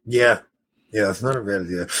 Yeah, it's not a bad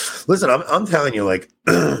idea. Listen, I'm telling you, like,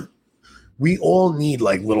 we all need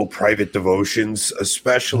like little private devotions,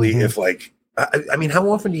 especially if like, I mean, how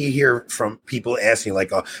often do you hear from people asking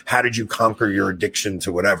like, how did you conquer your addiction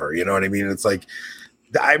to whatever? You know what I mean? It's like,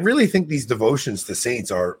 I really think these devotions to saints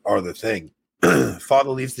are the thing.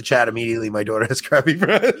 Father leaves the chat immediately. My daughter has crappy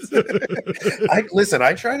friends.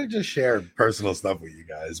 I try to just share personal stuff with you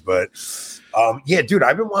guys, but dude,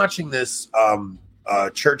 I've been watching this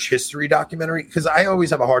church history documentary because I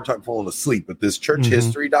always have a hard time falling asleep. But this church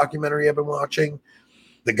history documentary I've been watching,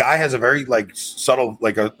 the guy has a very like subtle,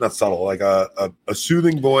 a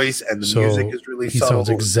soothing voice, and the music is really subtle. He sounds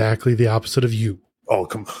exactly the opposite of you. Oh,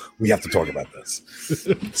 come on. We have to talk about this.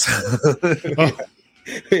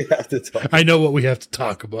 We have to talk. I know what we have to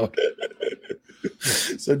talk about.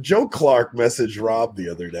 So Joe Clark messaged Rob the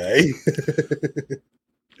other day.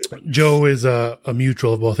 Joe is a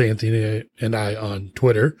mutual of both Anthony and I on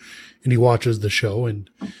Twitter, and he watches the show, and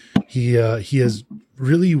he has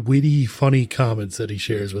really witty, funny comments that he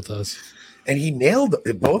shares with us. And he nailed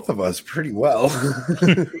both of us pretty well.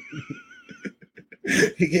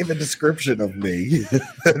 He gave a description of me.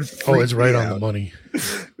 It's right on the money.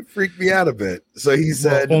 It freaked me out a bit. So he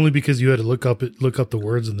said, only because you had to look up the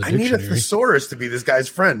words in the dictionary. I need a thesaurus to be this guy's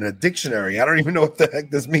friend, a dictionary. I don't even know what the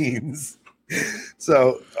heck this means.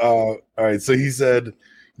 So, all right. So he said,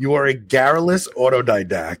 you are a garrulous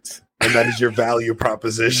autodidact, and that is your value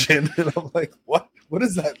proposition. And I'm like, what? What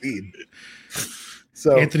does that mean?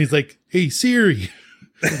 So Anthony's like, hey, Siri,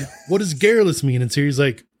 what does garrulous mean? And Siri's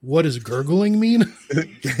like, what does gurgling mean?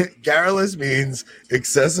 Garrulous means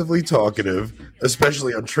excessively talkative,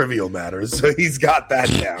 especially on trivial matters. So he's got that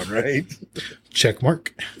down, right? Check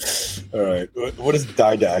mark. All right. What does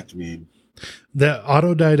didact mean? That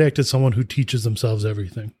autodidact is someone who teaches themselves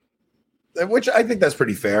everything. Which I think that's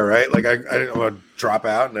pretty fair, right? Like I didn't want to drop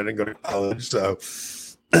out and I didn't go to college.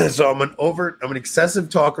 So I'm an excessive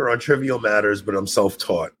talker on trivial matters, but I'm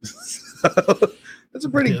self-taught. That's a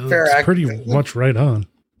pretty fair act. Pretty much right on.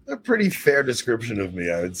 A pretty fair description of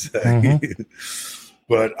me, I would say.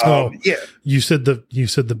 But yeah. You said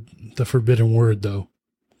the forbidden word though.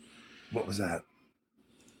 What was that?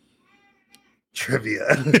 Trivia.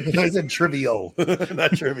 I said trivial,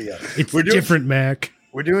 not trivia. It's different, Mac.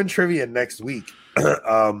 We're doing trivia next week.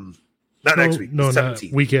 Not next week. No, the 17th.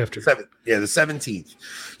 Not week after. The 17th.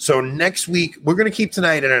 So next week we're going to keep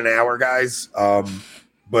tonight at an hour, guys.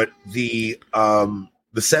 But the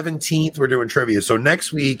 17th we're doing trivia. So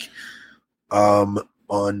next week,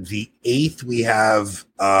 on the 8th we have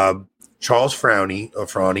Charles Frawny,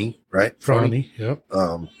 right? Frawny, yep.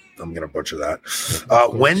 I'm going to butcher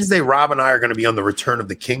that. Wednesday, Rob and I are going to be on the Return of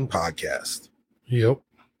the King podcast. Yep.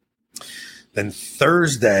 Then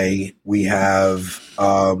Thursday, we have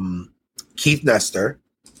Keith Nestor.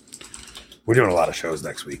 We're doing a lot of shows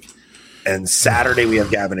next week. And Saturday, we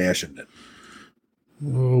have Gavin Ashenden.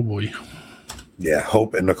 Oh, boy. Yeah,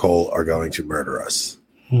 Hope and Nicole are going to murder us.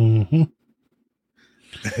 Mm-hmm.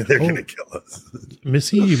 They're going to kill us.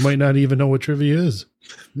 Missy, you might not even know what trivia is.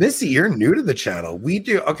 Missy, you're new to the channel. We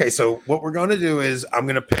do. Okay, so what we're going to do is I'm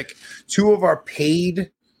going to pick two of our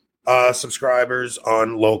paid subscribers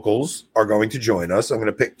on locals are going to join us. I'm going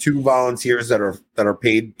to pick two volunteers that are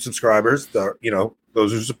paid subscribers, that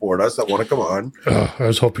those who support us that want to come on. I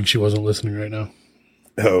was hoping she wasn't listening right now.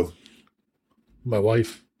 Oh, my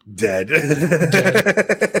wife. Dead.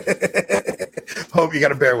 Hope you got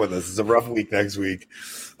to bear with us. It's a rough week next week.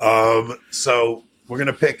 So we're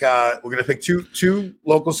gonna pick two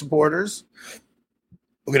local supporters.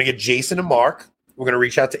 We're gonna get Jason and Mark. We're gonna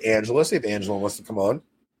reach out to Angela, see if Angela wants to come on.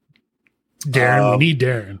 Darren, we need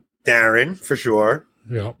Darren. Darren for sure.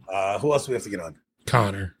 Yeah. Who else do we have to get on?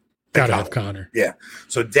 Connor. Gotta have Connor. Yeah.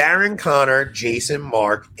 So Darren, Connor, Jason,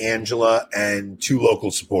 Mark, Angela, and two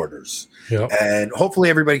local supporters. Yeah. And hopefully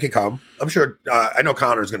everybody can come. I'm sure. I know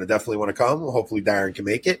Connor's going to definitely want to come. Hopefully Darren can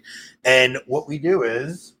make it. And what we do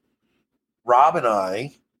is Rob and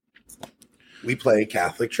I, we play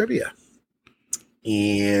Catholic trivia.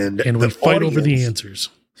 And we fight over the answers.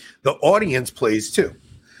 The audience plays too.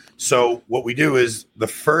 So what we do is the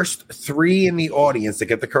first three in the audience that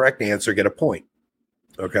get the correct answer get a point.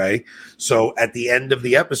 Okay. So at the end of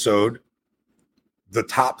the episode, the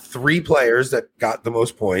top three players that got the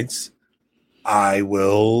most points, I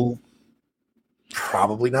will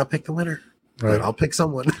probably not pick the winner. Right. But I'll pick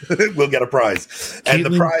someone. We'll get a prize. And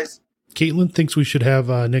the prize. Caitlin thinks we should have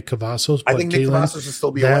Nick Cavazos. I think Nick Cavazos will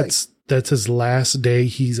still be away. That's his last day.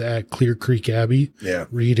 He's at Clear Creek Abbey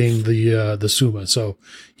reading the Summa. So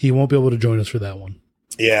he won't be able to join us for that one.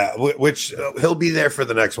 Yeah, which he'll be there for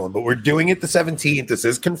the next one. But we're doing it the 17th. This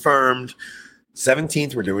is confirmed.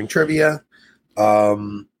 17th, we're doing trivia. I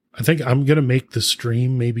think I'm going to make the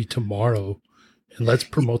stream maybe tomorrow, and let's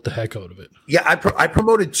promote the heck out of it. Yeah, I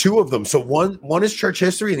promoted two of them. So one is church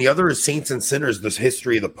history, and the other is Saints and Sinners, this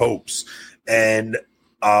history of the popes. And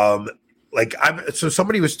so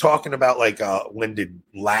somebody was talking about when did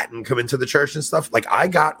Latin come into the church and stuff. I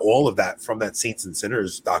got all of that from that Saints and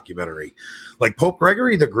Sinners documentary. Pope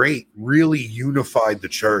Gregory the Great really unified the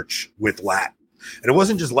church with Latin, and it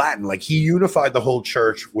wasn't just Latin. He unified the whole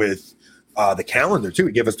church with the calendar too.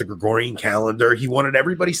 He gave us the Gregorian calendar. He wanted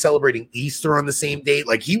everybody celebrating Easter on the same date.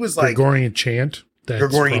 He was Gregorian chant.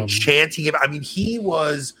 Chant. He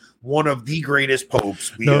was one of the greatest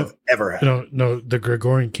popes we have ever had. No, the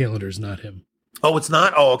Gregorian calendar is not him. Oh, it's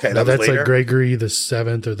not? Oh, okay. No, that's later? Gregory the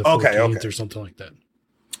 7th or the 14th or something like that.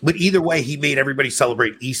 But either way, he made everybody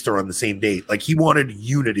celebrate Easter on the same date. He wanted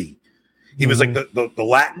unity. He was the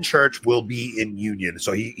Latin church will be in union.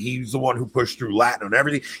 So he's the one who pushed through Latin on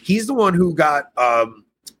everything. He's the one who got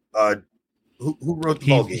who wrote the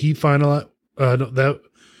Vulgate. He finalized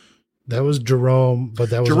that was Jerome, but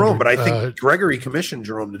that was Jerome. But I think Gregory commissioned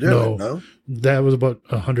Jerome to do it. No, that was about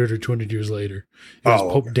 100 or 200 years later. It was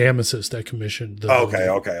Pope Damasus that commissioned. Okay.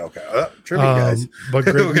 Trivia, guys. But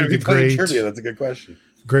Gregory we're going to be playing trivia. That's a good question.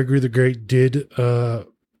 Gregory the Great did,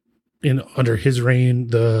 under his reign,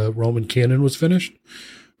 the Roman canon was finished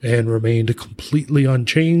and remained completely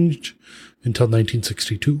unchanged until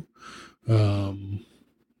 1962.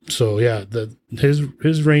 So yeah,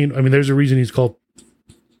 his reign. I mean, there's a reason he's called,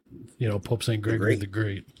 Pope St. Gregory the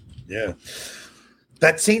Great. Yeah.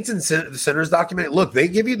 That Saints and Sinners document, look, they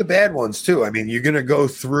give you the bad ones too. You're going to go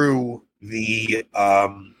through the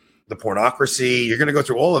pornocracy. You're going to go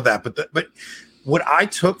through all of that. But what I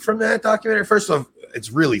took from that documentary, first off,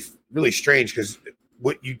 it's really, really strange because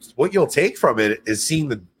what you'll take from it is seeing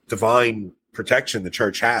the divine protection the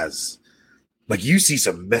church has. You see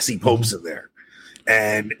some messy popes in there,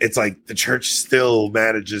 and it's the church still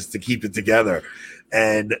manages to keep it together.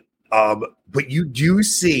 And but you do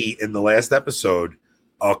see in the last episode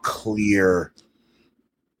a clear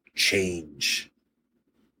change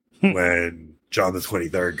when John the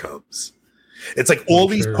 23rd comes. It's like all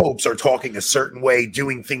these popes are talking a certain way,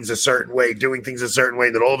 doing things a certain way,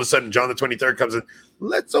 then all of a sudden John the 23rd comes in,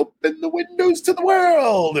 let's open the windows to the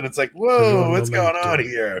world. And it's like, whoa, what's going on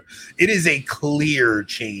here? It is a clear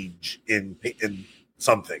change in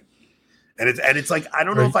something. And it's like, I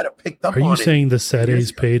don't know if I'd have picked up on it. Are you saying the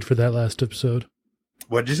Sedes paid for that last episode?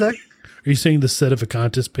 What'd you say? Are you saying the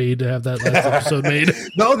Sedevacantis paid to have that last episode made?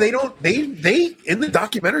 No, they don't. They in the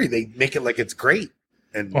documentary, they make it like it's great.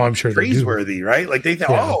 And I'm sure praiseworthy, right? Like they think,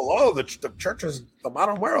 the church is the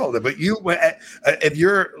modern world. But if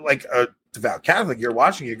you're like a devout Catholic, you're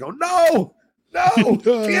watching, you go, no, cancel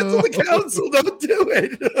the council, don't do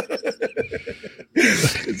it.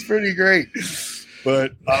 It's pretty great.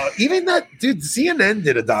 But even that dude, CNN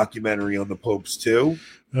did a documentary on the popes too.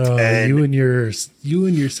 You and your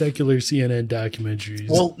secular CNN documentaries.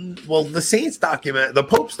 Well, the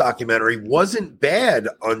Pope's documentary wasn't bad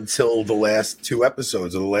until the last two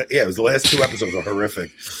episodes. It was the last two episodes are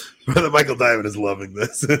horrific. Brother Michael Diamond is loving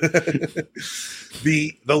this.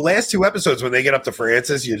 The last two episodes when they get up to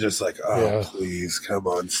Francis, you're just like, please, come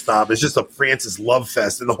on, stop. It's just a Francis love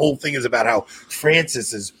fest, and the whole thing is about how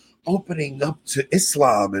Francis is opening up to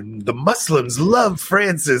Islam, and the Muslims love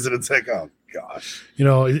Francis, and it's like, oh. Gosh,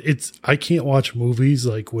 I can't watch movies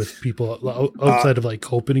like with people outside of like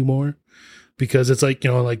Hope anymore, because it's like,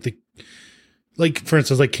 like for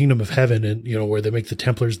instance, like Kingdom of Heaven, and where they make the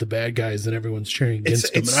Templars the bad guys and everyone's cheering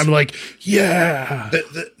against them, and I'm like, yeah.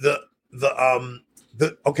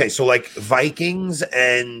 Okay, so like Vikings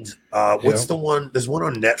and what's the one? There's one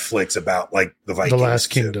on Netflix about like the Vikings,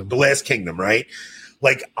 the Last Kingdom, right?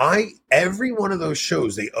 Like every one of those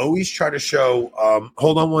shows, they always try to show.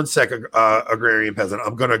 Hold on one second, Agrarian Peasant.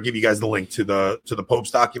 I'm gonna give you guys the link to the Pope's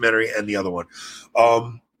documentary and the other one.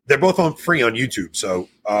 They're both free on YouTube. So,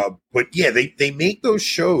 but yeah, they make those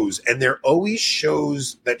shows, and they're always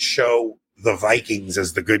shows that show the Vikings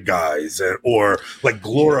as the good guys, or like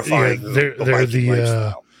glorifying. They're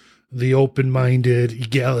the open-minded,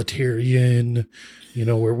 egalitarian.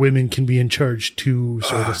 Where women can be in charge too,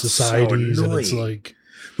 sort of societies, and it's like,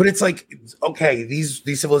 but it's like, okay, these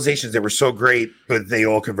civilizations, they were so great, but they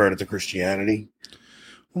all converted to Christianity.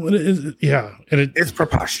 Well, it's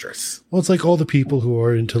preposterous. Well, it's like all the people who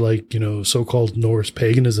are into like so-called Norse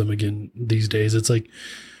paganism again these days. It's like,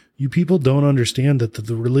 you people don't understand that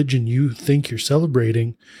the religion you think you're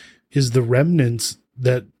celebrating is the remnants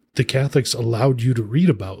that the Catholics allowed you to read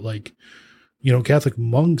about, like. Catholic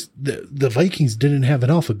monks, the Vikings didn't have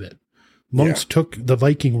an alphabet. Monks took the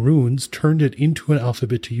Viking runes, turned it into an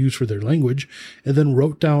alphabet to use for their language, and then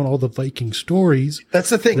wrote down all the Viking stories.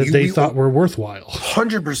 That's the thing that they thought were worthwhile.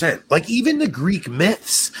 100%. Like even the Greek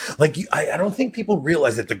myths. Like I don't think people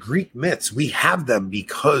realize that the Greek myths, we have them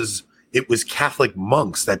because it was Catholic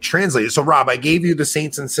monks that translated. So Rob, I gave you the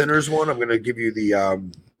Saints and Sinners one. I'm going to give you the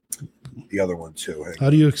other one too. How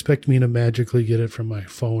do you expect me to magically get it from my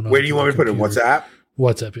phone? Where do you want me to put it in WhatsApp?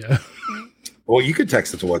 WhatsApp, yeah. Well, you could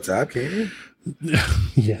text it to WhatsApp, can't you?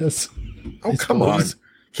 Yes. Oh, come on.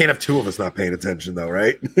 Can't have two of us not paying attention, though,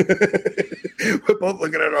 right? We're both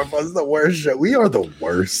looking at our phones. It's the worst show. We are the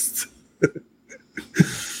worst. Let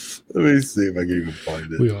me see if I can even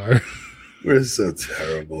find it. We are. We're so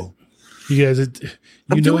terrible. You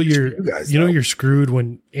guys, you're screwed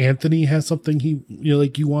when Anthony has something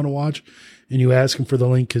you want to watch, and you ask him for the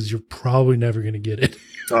link because you're probably never going to get it.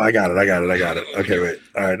 Oh, I got it. Okay, wait.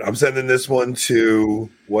 All right, I'm sending this one to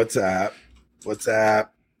WhatsApp.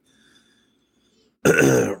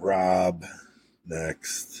 Rob,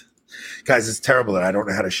 next. Guys, it's terrible that I don't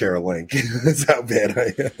know how to share a link. That's how bad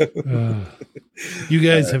I am. You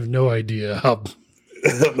guys have no idea how.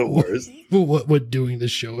 I'm the worst. What doing this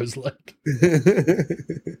show is like.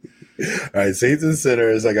 All right, Saints and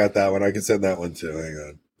Sinners. I got that one. I can send that one too. Hang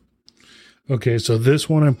on. Okay, so this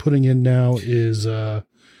one I'm putting in now is the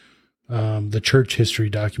church history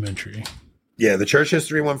documentary. Yeah, the church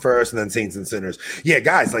history one first, and then Saints and Sinners. Yeah,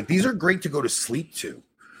 guys, like these are great to go to sleep to,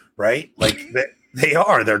 right? Like they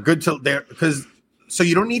are. They're good to because so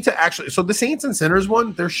you don't need to actually. So the Saints and Sinners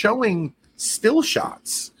one, they're showing still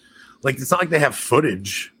shots. Like, it's not like they have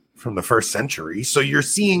footage from the first century. So you're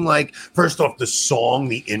seeing, like, first off,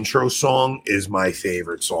 the intro song is my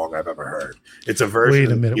favorite song I've ever heard. It's a version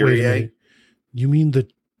Wait a minute. You mean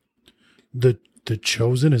the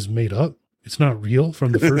Chosen is made up? It's not real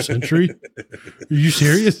from the first century? Are you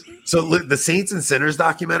serious? So the Saints and Sinners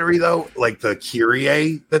documentary, though, like the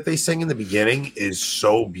Kyrie that they sing in the beginning is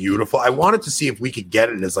so beautiful. I wanted to see if we could get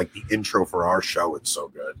it as, like, the intro for our show. It's so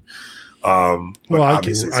good. Well,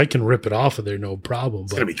 I can rip it off of there, no problem.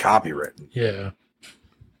 It's going to be copywritten. Yeah.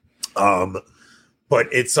 but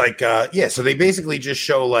it's like, yeah, so they basically just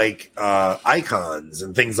show like icons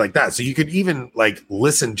and things like that. So you could even like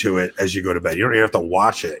listen to it as you go to bed. You don't even have to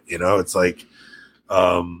watch it, you know? It's like,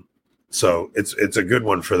 so it's a good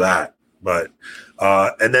one for that. But,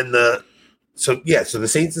 and then so the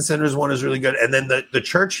Saints and Sinners one is really good. And then the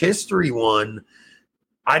church history one,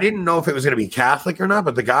 I didn't know if it was going to be Catholic or not,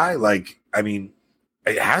 but the guy, like, I mean,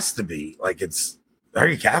 it has to be, like, it's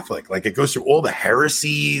very Catholic. Like, it goes through all the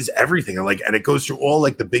heresies, everything. And it goes through all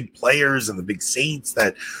like the big players and the big saints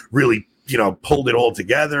that really, you know, pulled it all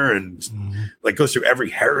together, and like goes through every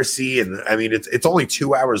heresy. And I mean, it's only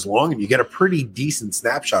 2 hours long, and you get a pretty decent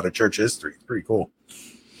snapshot of church history. It's pretty cool.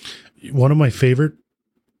 One of my favorite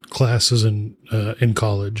classes in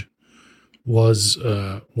college was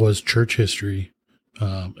church history.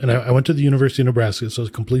 And I went to the University of Nebraska, so it was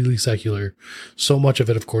completely secular. So much of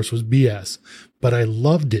it, of course, was BS, but I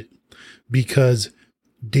loved it because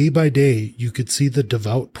day by day, you could see the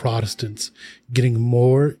devout Protestants getting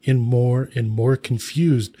more and more and more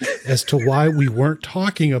confused as to why we weren't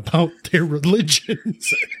talking about their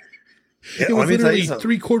religions. Yeah, it was literally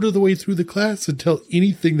 3/4 of the way through the class until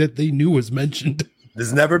anything that they knew was mentioned.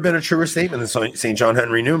 There's never been a truer statement than St. John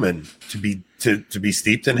Henry Newman. To be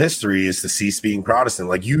steeped in history is to cease being Protestant.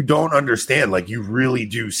 Like, you don't understand. Like, you really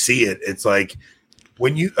do see it. It's like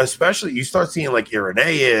when you start seeing like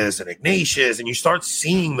Irenaeus and Ignatius, and you start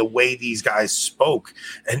seeing the way these guys spoke,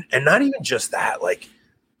 and not even just that. Like,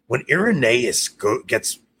 when Irenaeus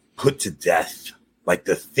gets put to death, like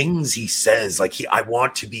the things he says, like I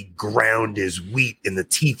want to be ground as wheat in the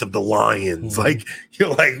teeth of the lions. Mm-hmm. Like,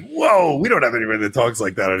 you're like, whoa, we don't have anybody that talks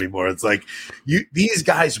like that anymore. It's like these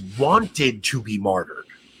guys wanted to be martyred.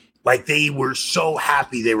 Like, they were so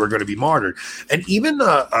happy they were going to be martyred. And even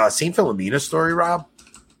St. Philomena story, Rob,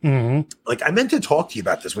 mm-hmm. like, I meant to talk to you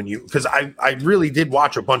about this because I really did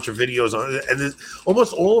watch a bunch of videos on it, and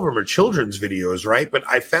almost all of them are children's videos, right? But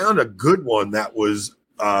I found a good one that was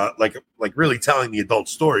like really telling the adult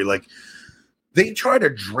story. Like, they try to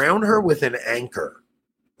drown her with an anchor.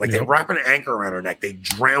 Like, they wrap an anchor around her neck. They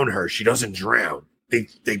drown her. She doesn't drown.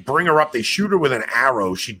 They bring her up. They shoot her with an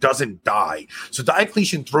arrow. She doesn't die. So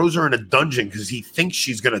Diocletian throws her in a dungeon because he thinks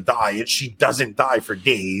she's going to die, and she doesn't die for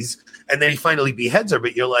days. And then he finally beheads her.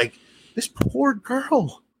 But you're like, this poor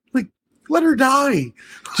girl. Like, let her die.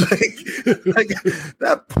 like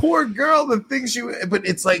that poor girl. The things but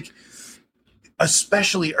it's like,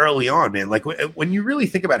 especially early on, man, like when you really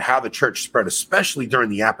think about how the church spread, especially during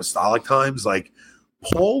the apostolic times, like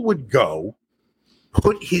Paul would go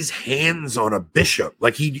put his hands on a bishop.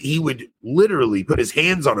 Like, he would literally put his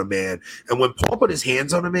hands on a man. And when Paul put his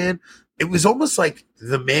hands on a man, it was almost like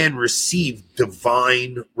the man received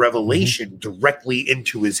divine revelation directly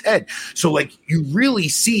into his head. So like, you really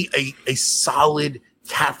see a solid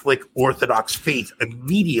Catholic Orthodox faith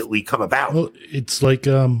immediately come about. Well, it's like,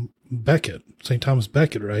 Becket, St. Thomas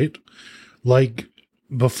Becket, right? Like,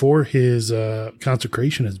 before his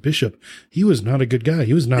consecration as bishop, he was not a good guy.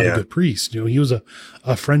 He was not a good priest. You know, he was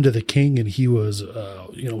a friend of the king, and he was,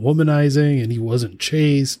 womanizing, and he wasn't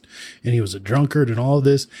chaste, and he was a drunkard and all of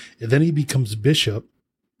this. And then he becomes bishop,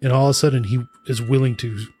 and all of a sudden he is willing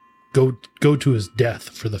to go to his death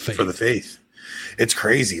for the faith. For the faith. It's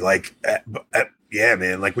crazy. Like, yeah,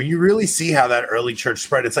 man. Like, when you really see how that early church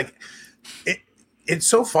spread, it's like, it's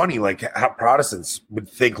so funny, like, how Protestants would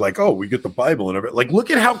think, like, oh, we get the Bible and everything. Like,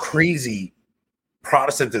 look at how crazy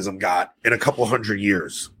Protestantism got in a couple hundred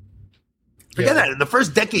years. Forget that, in the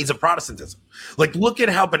first decades of Protestantism. Like, look at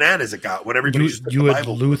how bananas it got when everybody you had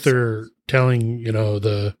Luther telling,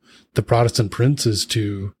 the Protestant princes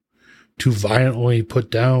to violently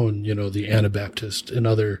put down, the Anabaptist and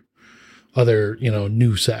other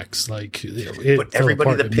new sects. Like, but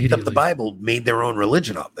everybody that picked up the Bible made their own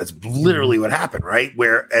religion up. That's literally what happened, right?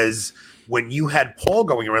 Whereas when you had Paul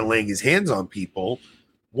going around laying his hands on people,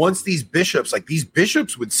 once these bishops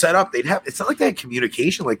would set up, it's not like they had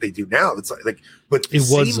communication like they do now. It's like but it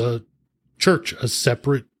was a church, a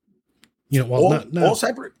separate, all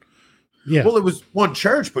separate. Yeah. Well, it was one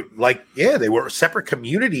church, but they were separate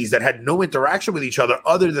communities that had no interaction with each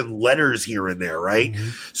other than letters here and there, right? Mm-hmm.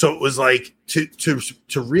 So it was like to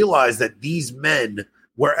realize that these men,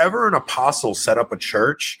 wherever an apostle set up a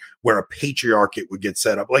church, where a patriarchate would get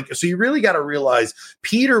set up, so you really got to realize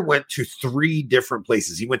Peter went to 3 different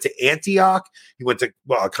places. He went to Antioch, he went to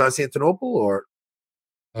Constantinople, or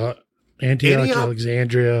Antioch,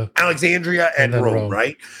 Alexandria, and Rome,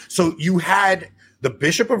 right? So you had the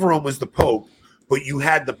Bishop of Rome was the Pope, but you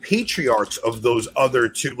had the patriarchs of those other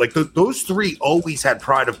 2. Like, those 3 always had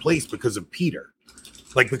pride of place because of Peter.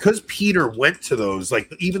 Like, because Peter went to those,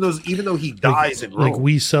 like, even though he dies in Rome. Like,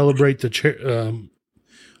 we celebrate the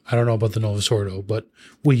I don't know about the Novus Ordo, but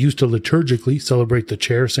we used to liturgically celebrate the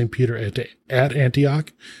Chair of St. Peter at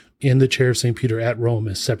Antioch and the Chair of St. Peter at Rome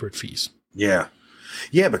as separate feasts. Yeah.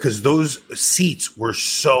 Yeah, because those seats were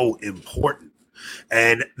so important.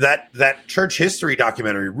 And that church history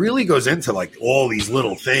documentary really goes into like all these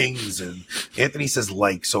little things. And Anthony says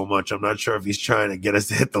like so much. I'm not sure if he's trying to get us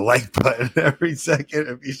to hit the like button every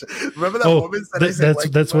second. Remember that woman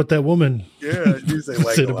said that's what that woman. Yeah, you say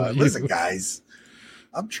like a lot. Listen, guys,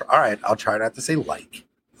 all right. I'll try not to say like.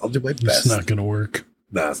 I'll do my best. It's not going to work.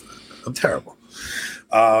 No, I'm terrible.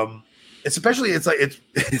 It's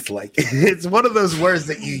one of those words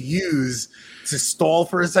that you use to stall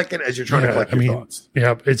for a second as you're trying to collect your thoughts.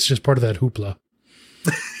 Yeah, it's just part of that hoopla.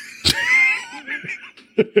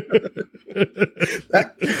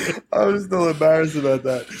 I was still embarrassed about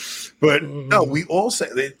that. But no, we all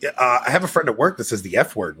say I have a friend at work that says the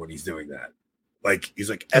F word when he's doing that. Like he's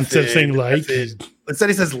like instead of saying like, instead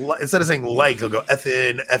of saying like, he'll go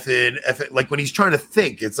effing. Like when he's trying to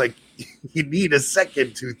think, it's like you need a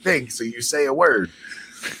second to think, so you say a word.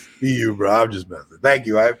 You, bro, I'm just messing. Thank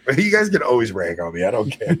you. You guys can always rag on me. I don't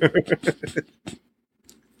care.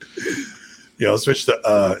 Yeah, I'll switch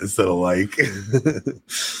to instead of like.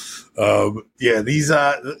 Yeah, these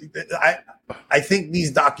I think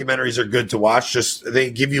these documentaries are good to watch. Just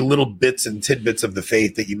they give you little bits and tidbits of the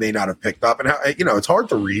faith that you may not have picked up, and how, it's hard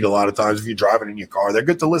to read a lot of times if you're driving in your car. They're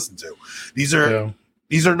good to listen to. These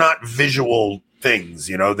are not visual things.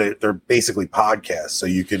 They're basically podcasts, so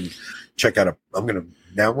you can check out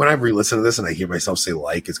now when I re-listen to this and I hear myself say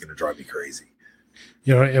like, it's gonna drive me crazy.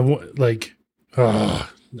 And like, I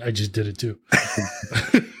just did it too.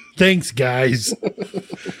 Thanks, guys.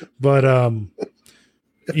 But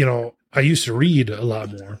I used to read a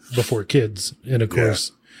lot more before kids. And of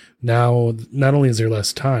course, now not only is there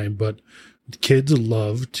less time, but kids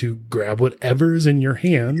love to grab whatever's in your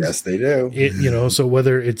hands. Yes, they do. So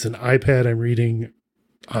whether it's an iPad I'm reading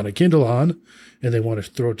on a Kindle on and they want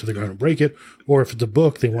to throw it to the ground and break it, or if it's a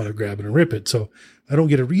book, they want to grab it and rip it. So I don't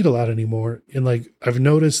get to read a lot anymore. And like, I've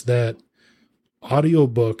noticed that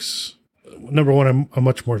audiobooks, number one, I'm a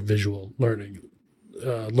much more visual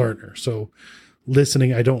learner. So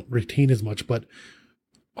listening, I don't retain as much, but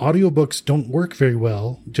audiobooks don't work very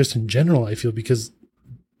well just in general, I feel, because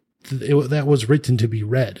that was written to be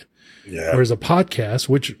read. Yeah. Whereas a podcast,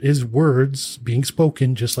 which is words being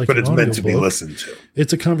spoken just like, but it's meant to be listened to.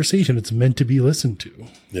 It's a conversation. It's meant to be listened to.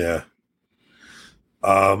 Yeah.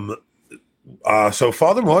 So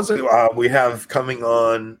Father Maudsley, we have coming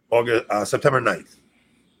on September 9th.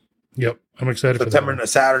 Yep. I'm excited for that.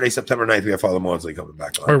 Saturday, September 9th, we have Father Maudsley coming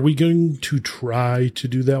back on. Are we going to try to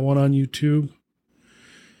do that one on YouTube?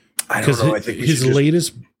 I don't know. I think his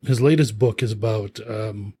latest book is about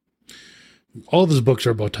all of his books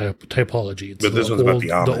are about typology. It's but this one's about the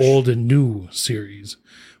Amish. The old and new series.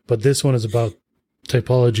 But this one is about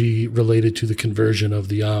typology related to the conversion of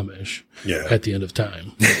the Amish at the end of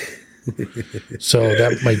time. So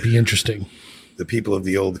that might be interesting. The people of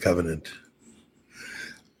the old covenant.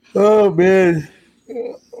 Oh, man.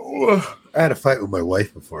 I had a fight with my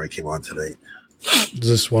wife before I came on tonight. Is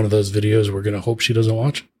this one of those videos we're going to hope she doesn't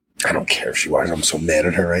watch? I don't care if she watches. I'm so mad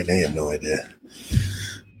at her right now. You have no idea.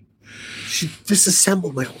 She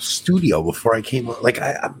disassembled my whole studio before I came on. Like,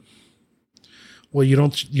 I'm. Well, you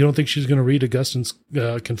don't think she's going to read Augustine's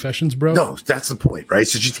Confessions, bro? No, that's the point, right?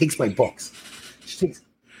 So she takes my books. She takes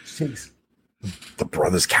the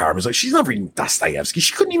Brothers Karamazov. She's not reading Dostoevsky.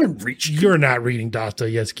 She couldn't even reach. You're not reading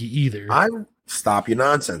Dostoevsky either. Stop your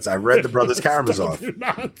nonsense. I read the Brothers Karamazov.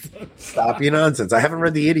 Stop your nonsense. I haven't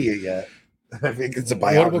read The Idiot yet. I think it's a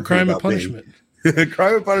biography. What about Crime and Punishment?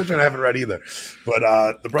 Crime and Punishment I haven't read either. But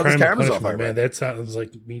the Brothers Karamazov I read. Man, that sounds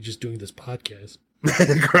like me just doing this podcast.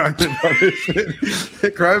 Crime and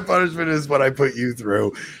Punishment. Crime and Punishment is what I put you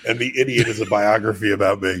through, and The Idiot is a biography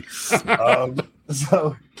about me.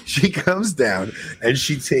 So she comes down and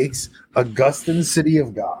she takes Augustine City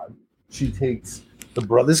of God. She takes the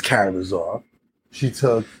Brothers Karamazov. She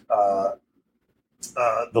took the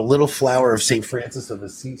Little Flower of St. Francis of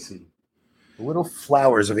Assisi. The Little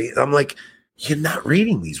Flowers of. I'm like, you're not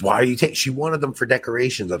reading these. Why are you taking? She wanted them for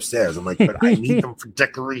decorations upstairs. I'm like, but I need them for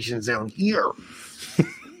decorations down here.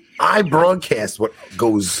 I broadcast what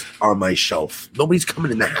goes on my shelf. Nobody's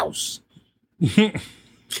coming in the house.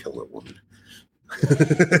 Killer woman.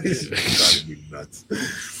 Driving me nuts.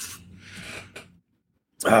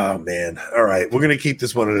 Oh man! All right, we're gonna keep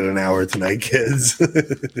this one at an hour tonight, kids.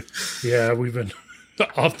 Yeah, we've been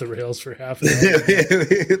off the rails for half an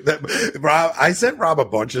hour. Rob, I sent Rob a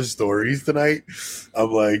bunch of stories tonight.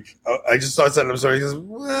 I'm like, I just started sending him stories. He goes,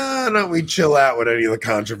 why don't we chill out with any of the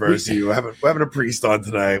controversy? We're having a priest on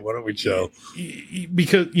tonight. Why don't we chill?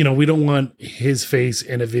 Because, we don't want his face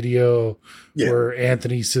in a video where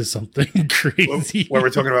Anthony says something crazy. Where we're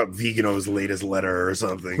talking about Vigano's latest letter or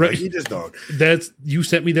something. Right. Like, you just don't. You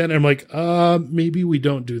sent me that, and I'm like, maybe we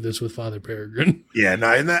don't do this with Father Peregrine. Yeah,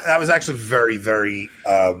 no, and that was actually very, very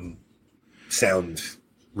sound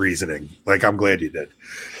reasoning. Like, I'm glad you did.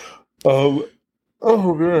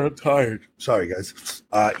 Oh man, I'm tired. Sorry, guys.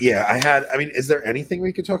 Is there anything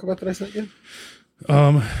we could talk about that I sent you?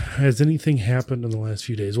 Has anything happened in the last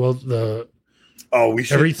few days? Well, we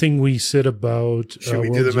should. Everything we said about. Should we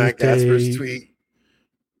do the Matt Gaspers tweet?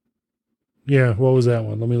 Yeah, what was that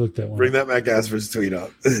one? Let me look that one. Bring that Matt Gaspers tweet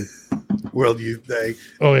up. World Youth Day.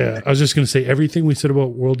 Oh yeah, I was just going to say everything we said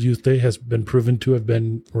about World Youth Day has been proven to have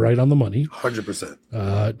been right on the money.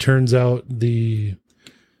 100%. Turns out the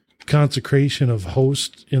consecration of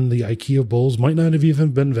host in the IKEA bowls might not have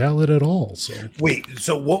even been valid at all. So wait,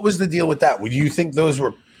 so what was the deal with that? Would you think those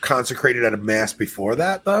were consecrated at a mass before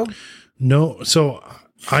that, though? No. So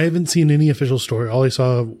I haven't seen any official story. All I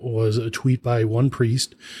saw was a tweet by one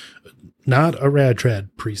priest, not a rad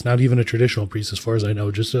trad priest, not even a traditional priest, as far as I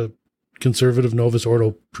know, just a conservative Novus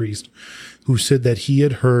Ordo priest, who said that he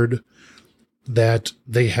had heard that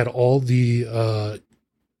they had all the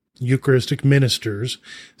Eucharistic ministers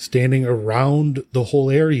standing around the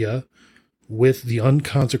whole area with the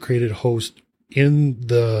unconsecrated host in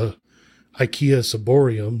the IKEA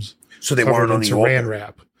ciboriums. So they weren't on the altar.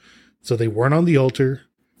 Wrap. So they weren't on the altar.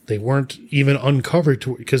 They weren't even uncovered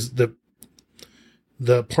because the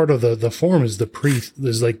part of the form is the priest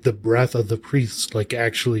is like the breath of the priest, like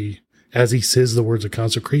actually as he says the words of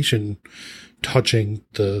consecration, touching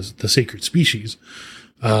the sacred species.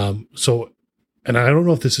 And I don't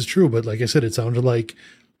know if this is true, but like I said, it sounded like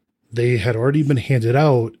they had already been handed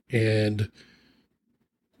out and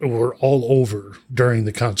were all over during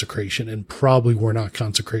the consecration and probably were not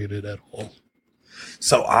consecrated at all.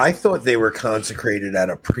 So I thought they were consecrated at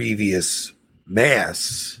a previous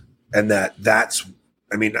mass, and I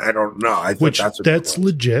don't know. I thought that's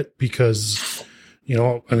legit because, a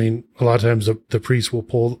lot of times the priest will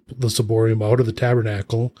pull the ciborium out of the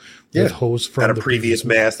tabernacle with hosts from at a previous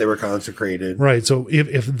mass. They were consecrated, right? So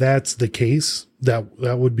if that's the case, that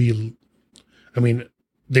would be,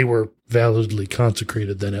 they were validly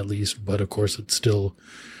consecrated then at least, but of course it's still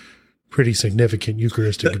pretty significant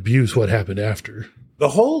Eucharistic abuse. What happened after? The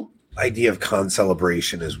whole idea of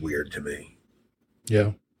concelebration is weird to me.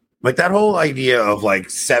 Yeah. Like that whole idea of like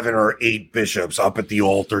 7 or 8 bishops up at the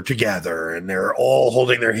altar together and they're all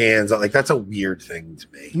holding their hands out. Like that's a weird thing to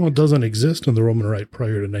me. Well, it doesn't exist in the Roman Rite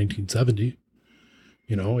prior to 1970.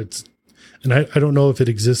 And I don't know if it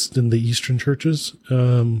exists in the Eastern churches,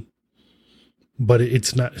 but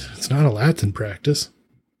it's not a Latin practice,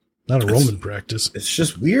 not a Roman practice. It's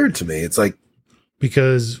just weird to me. It's like,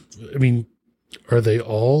 because, are they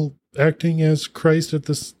all acting as Christ at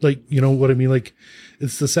this? Like, you know what I mean? Like,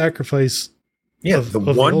 it's the sacrifice. Yeah, the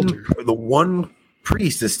one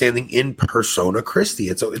priest is standing in persona Christi.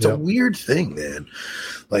 It's a weird thing, man.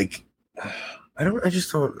 Like, I don't know.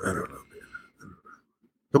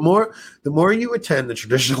 The more you attend the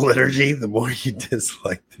traditional liturgy, the more you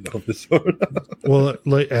dislike the Novus Ordo. Well,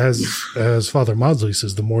 like as Father Maudsley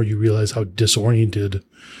says, the more you realize how disoriented,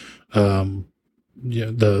 the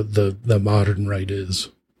modern rite is.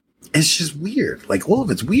 It's just weird. Like all of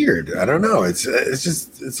it's weird. I don't know.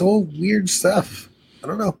 It's all weird stuff. I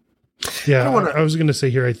don't know. Yeah, I was going to say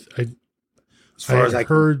here. I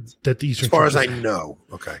heard that the Eastern, as far as I know,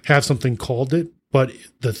 have something called it, but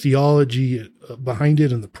the theology behind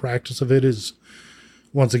it and the practice of it is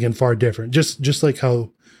once again far different. Just like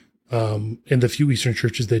how in the few Eastern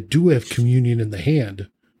churches that do have communion in the hand,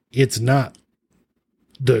 it's not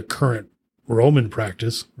the current Roman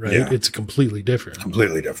practice, right? Yeah. It's completely different.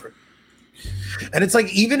 And it's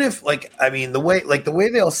like, even if the way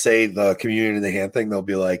they'll say the communion in the hand thing, they'll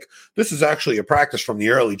be like, this is actually a practice from the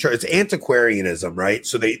early church. It's antiquarianism, right?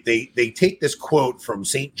 So they take this quote from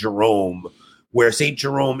St. Jerome, where St.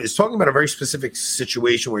 Jerome is talking about a very specific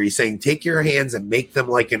situation where he's saying, take your hands and make them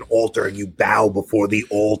like an altar and you bow before the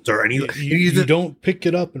alter. And you don't pick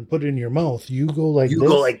it up and put it in your mouth. You go like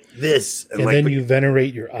this. And then you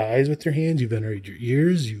venerate your eyes with your hands. You venerate your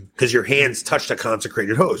ears. Because your hands touch the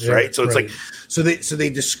consecrated host, right? So it's like, so they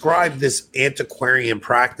describe this antiquarian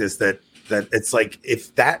practice that it's like,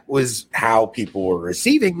 if that was how people were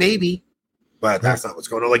receiving, maybe. But that's not what's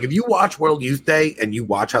going on. Like if you watch World Youth Day and you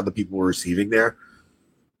watch how the people were receiving there,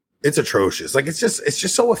 It's atrocious. Like it's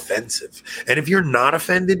just so offensive. And if you're not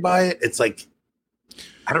offended by it, it's like,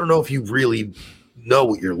 I don't know if you really know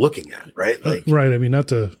what you're looking at, right? Like, right. I mean, not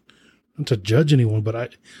to judge anyone,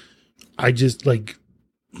 but I just like,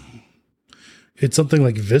 it's something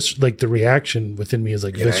like like the reaction within me is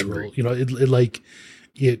like visceral, angry. you know,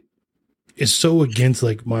 it is so against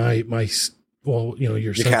like my, well, you know,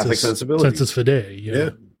 your Catholic sensibility. Sensus fide, you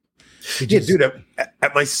know? Dude,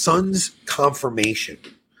 at my son's confirmation,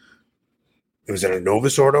 it was at a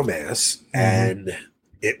Novus Ordo Mass, and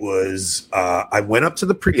it was, I went up to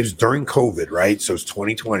the priest. It was during COVID, right? So it's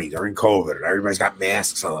 2020 during COVID, and everybody's got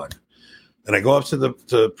masks on. And I go up to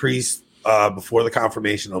the priest before the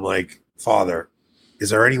confirmation. I'm like, Father, is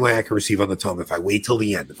there any way I can receive on the tongue if I wait till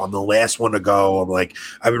the end? If I'm the last one to go, I'm like,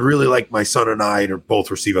 I would really like my son and I to both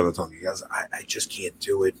receive on the tongue. He goes, I just can't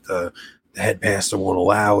do it. The head pastor won't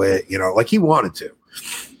allow it, you know, like he wanted to.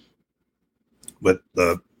 But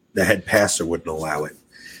the head pastor wouldn't allow it.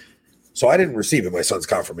 So I didn't receive it, my son's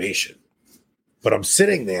confirmation. But I'm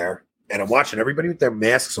sitting there and I'm watching everybody with their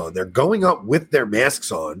masks on. They're going up with their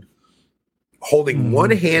masks on, holding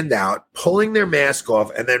one hand out, pulling their mask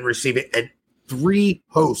off, and then receiving. And 3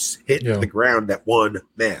 hosts hit the ground at one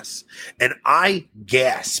mass. And I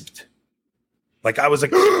gasped. Like I was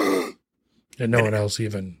like, and no one else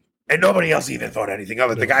even. And nobody else even thought anything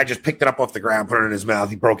of it. The guy just picked it up off the ground, put it in his mouth.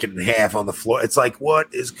 He broke it in half on the floor. It's like, what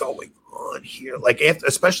is going on here? Like,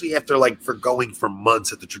 especially after like going for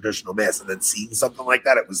months at the traditional mass and then seeing something like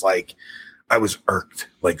that, it was like I was irked,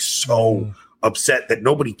 like so upset that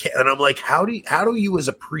nobody can. And I'm like, how do you as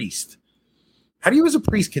a priest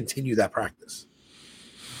continue that practice?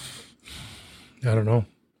 I don't know.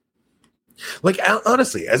 Like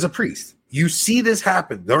honestly, as a priest, you see this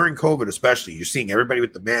happen during COVID, especially. You're seeing everybody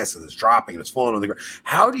with the mask and it's dropping and it's falling on the ground.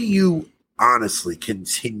 How do you honestly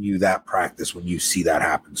continue that practice when you see that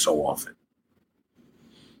happen so often?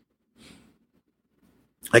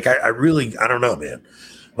 Like, I don't know, man.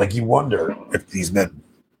 Like, you wonder if these men,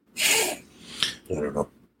 I don't know.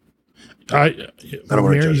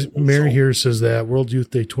 Mary here says that World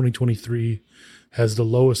Youth Day 2023 has the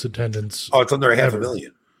lowest attendance. Oh, it's under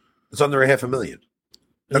 500,000. It's under 500,000.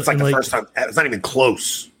 That's like the first time. It's not even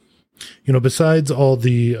close. You know, besides all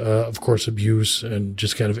the, of course, abuse and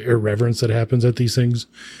just kind of irreverence that happens at these things,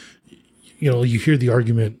 you know, you hear the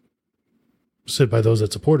argument said by those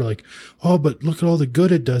that support it, like, oh, but look at all the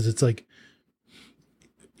good it does. It's like,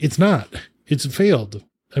 it's not. It's failed.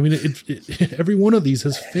 I mean, every one of these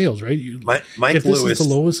has failed, right? If this is the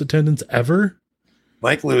lowest attendance ever.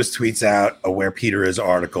 Mike Lewis tweets out a Where Peter Is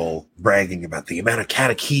article bragging about the amount of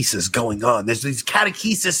catechesis going on. There's these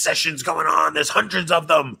catechesis sessions going on. There's hundreds of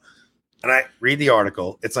them. And I read the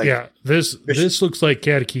article. It's like, yeah, this looks like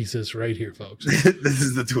catechesis right here, folks. This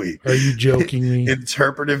is the tweet. Are you joking me?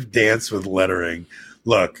 Interpretive dance with lettering.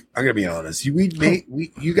 Look, I'm gonna be honest.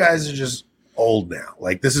 You guys are just old now.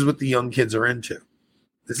 Like, this is what the young kids are into.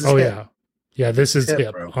 This is hip. Yeah. This is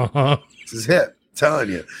hip. Bro. This is hip. I'm telling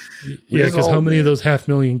you. Yeah, because how many of those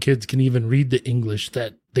 500,000 kids can even read the English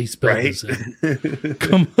that they spell this in?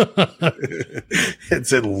 Come on.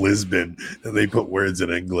 It's in Lisbon, and they put words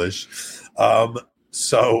in English.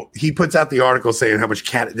 So he puts out the article saying how much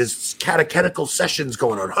there's catechetical sessions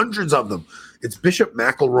going on, hundreds of them. It's Bishop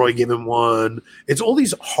McElroy giving one. It's all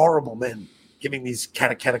these horrible men giving these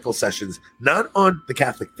catechetical sessions, not on the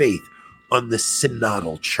Catholic faith, on the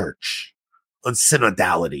synodal church, on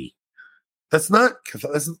synodality. That's not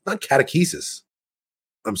catechesis.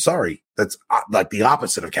 I'm sorry. That's like the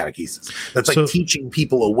opposite of catechesis. That's like teaching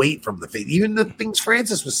people away from the faith. Even the things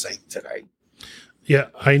Francis was saying today. Yeah,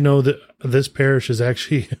 I know that this parish is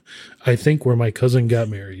actually, I think, where my cousin got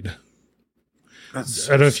married. I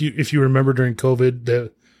don't know if you remember during COVID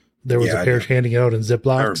that there was a parish handing it out in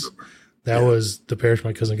Ziplocs. That was the parish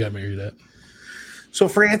my cousin got married at. So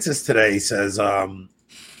Francis today says,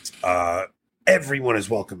 everyone is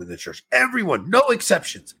welcome in the church. Everyone, no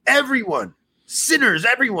exceptions. Everyone, sinners,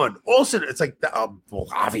 everyone, all sinners. It's like, well,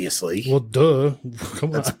 obviously. Well, duh.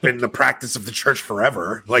 Come That's on. been the practice of the church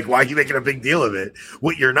forever. Like, why are you making a big deal of it?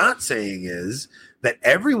 What you're not saying is that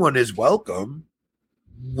everyone is welcome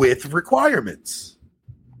with requirements.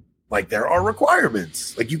 Like, there are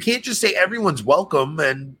requirements. Like, you can't just say everyone's welcome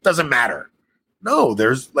and doesn't matter. No,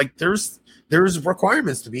 there's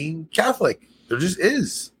requirements to being Catholic. There just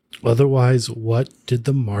is. Otherwise, what did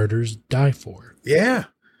the martyrs die for? Yeah.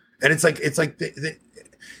 And it's like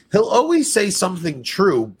he'll always say something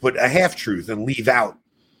true, but a half truth, and leave out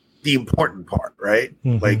the important part, right?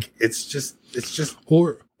 Mm-hmm. Like, it's just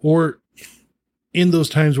or in those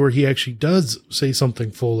times where he actually does say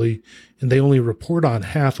something fully and they only report on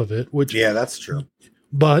half of it, which that's true.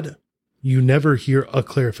 But you never hear a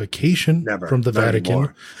clarification from the Vatican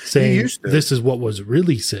anymore. saying this is what was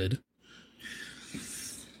really said.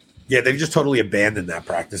 Yeah, they've just totally abandoned that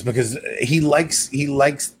practice because he likes the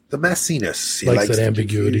messiness. He likes that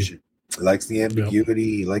ambiguity. Confusion. He likes the ambiguity.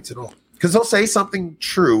 Yep. He likes it all. Because they'll say something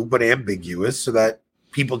true but ambiguous so that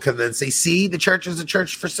people can then say, see, the church is a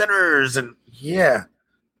church for sinners. And yeah,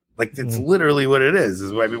 like it's literally what it is.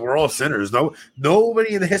 I mean, we're all sinners.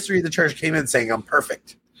 Nobody in the history of the church came in saying I'm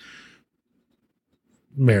perfect.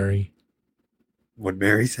 Mary. What'd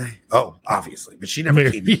Mary say? Oh, obviously. But she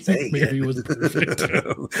never came in saying Mary was perfect.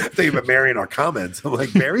 I'm thinking about Mary in our comments. I'm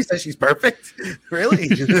like, Mary says she's perfect? Really?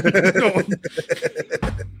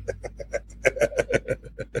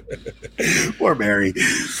 Poor Mary.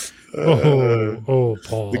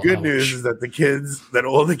 Paul. The good news is that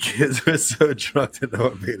all the kids were so drunk that no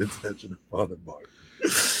one paid attention to Father Martin.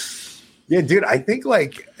 Yeah, dude, I think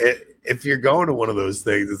like if you're going to one of those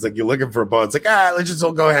things, it's like you're looking for a bar. It's like, let's just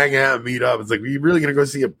all go hang out and meet up. It's like, are you really going to go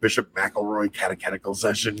see a Bishop McElroy catechetical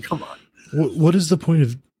session? Come on. What is the point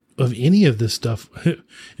of any of this stuff?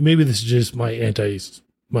 Maybe this is just my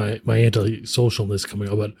anti-socialness coming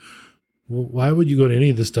out, but why would you go to any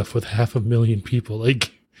of this stuff with 500,000 people?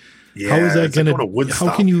 Like, how is that going to,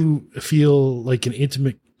 how can you feel like an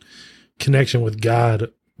intimate connection with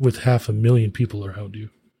God with 500,000 people around you?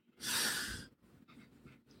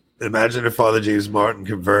 Imagine if Father James Martin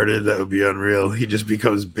converted. That would be unreal. He just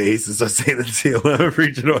becomes base and starts saying that he'll never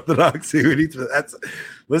preach in Orthodoxy.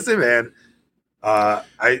 Listen, man.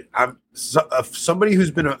 I'm somebody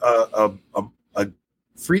who's been a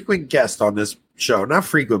frequent guest on this show. Not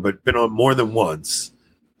frequent, but been on more than once.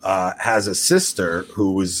 Has a sister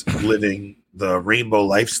who was living the rainbow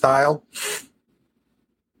lifestyle.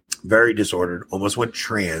 Very disordered. Almost went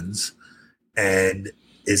trans, and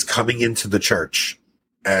is coming into the church.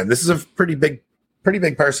 And this is a pretty big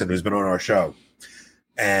person who's been on our show.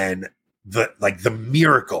 And the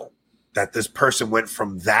miracle that this person went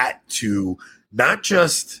from that to not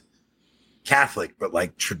just Catholic, but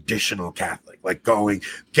like traditional Catholic, like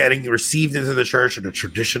getting received into the church in a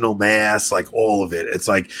traditional mass, like all of it. It's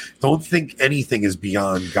like, don't think anything is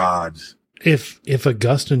beyond God. If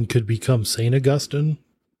Augustine could become Saint Augustine,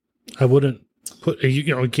 I wouldn't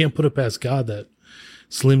you can't put it past God that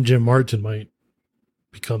Slim Jim Martin might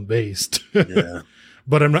become based. Yeah.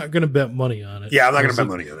 But I'm not going to bet money on it. Yeah, I'm not going to bet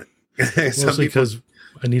money on it. Mostly because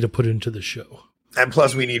I need to put it into the show. And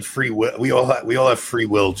plus we need free will. We all have free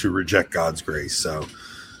will to reject God's grace. So,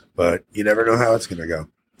 but you never know how it's going to go.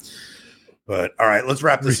 But all right, let's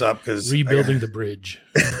wrap this up because rebuilding the bridge.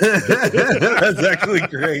 That's actually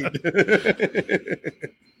great.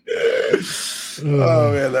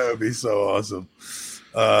 Oh man, that would be so awesome.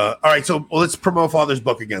 All right, so let's promote Father's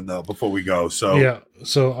book again, though, before we go. So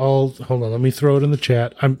I'll hold on. Let me throw it in the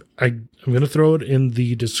chat. I'm going to throw it in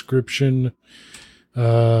the description.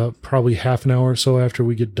 Probably half an hour or so after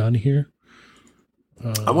we get done here.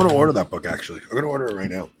 I want to order that book. Actually, I'm going to order it right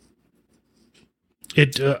now.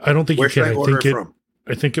 I don't think Where you can. Should I order it from?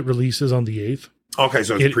 I think it releases on the 8th. Okay,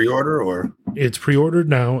 so it's pre-order or it's pre-ordered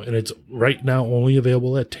now, and it's right now only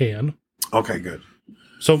available at TAN. Okay, good.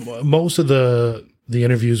 So most of the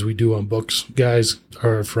interviews we do on books, guys,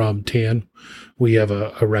 are from TAN. We have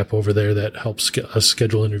a rep over there that helps us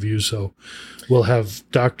schedule interviews. So we'll have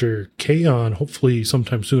Dr. K on hopefully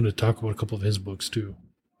sometime soon to talk about a couple of his books too.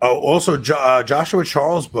 Oh, also Joshua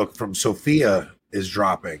Charles' book from Sophia is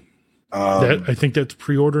dropping. I think that's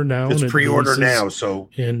pre-order now. It's pre-order now. So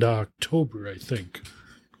in October, I think.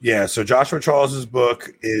 Yeah. So Joshua Charles's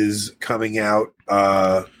book is coming out.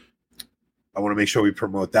 I want to make sure we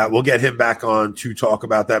promote that. We'll get him back on to talk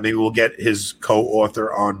about that. Maybe we'll get his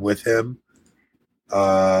co-author on with him.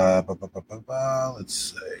 Let's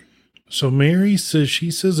see. So Mary says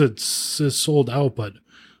it's sold out, but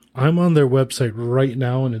I'm on their website right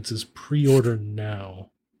now and it says pre-order now.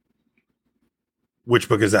 Which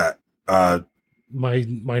book is that? My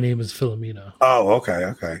name is Philomena. Oh,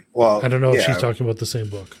 okay. Well, I don't know if she's talking about the same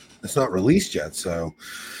book. It's not released yet, so.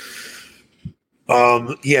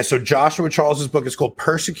 So Joshua Charles's book is called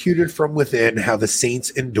Persecuted from Within, How the Saints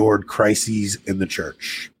Endured Crises in the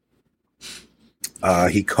Church.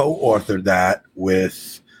 He co-authored that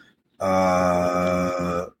with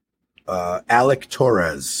Alec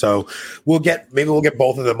Torres. So maybe we'll get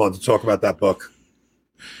both of them on to talk about that book.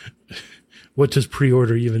 What does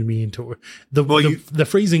pre-order even mean? The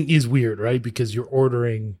phrasing is weird, right? Because you're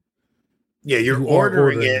ordering. Yeah, you're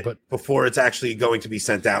ordering it before it's actually going to be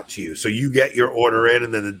sent out to you. So you get your order in,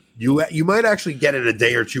 and then you might actually get it a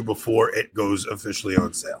day or two before it goes officially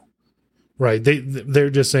on sale. Right. They're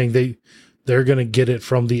just saying they're going to get it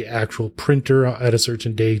from the actual printer at a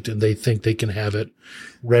certain date, and they think they can have it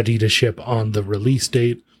ready to ship on the release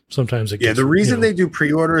date. Sometimes it gets, the reason they do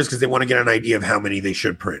pre-order is because they want to get an idea of how many they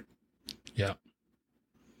should print. Yeah.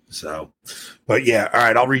 So, but yeah, all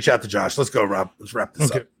right. I'll reach out to Josh. Let's go, Rob. Let's wrap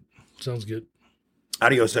this up. Sounds good.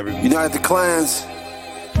 Adios, everybody. Unite the clans.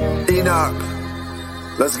 Enoch.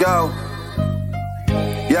 Let's go.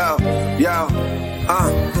 Yo.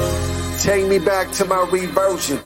 Take me back to my reversion.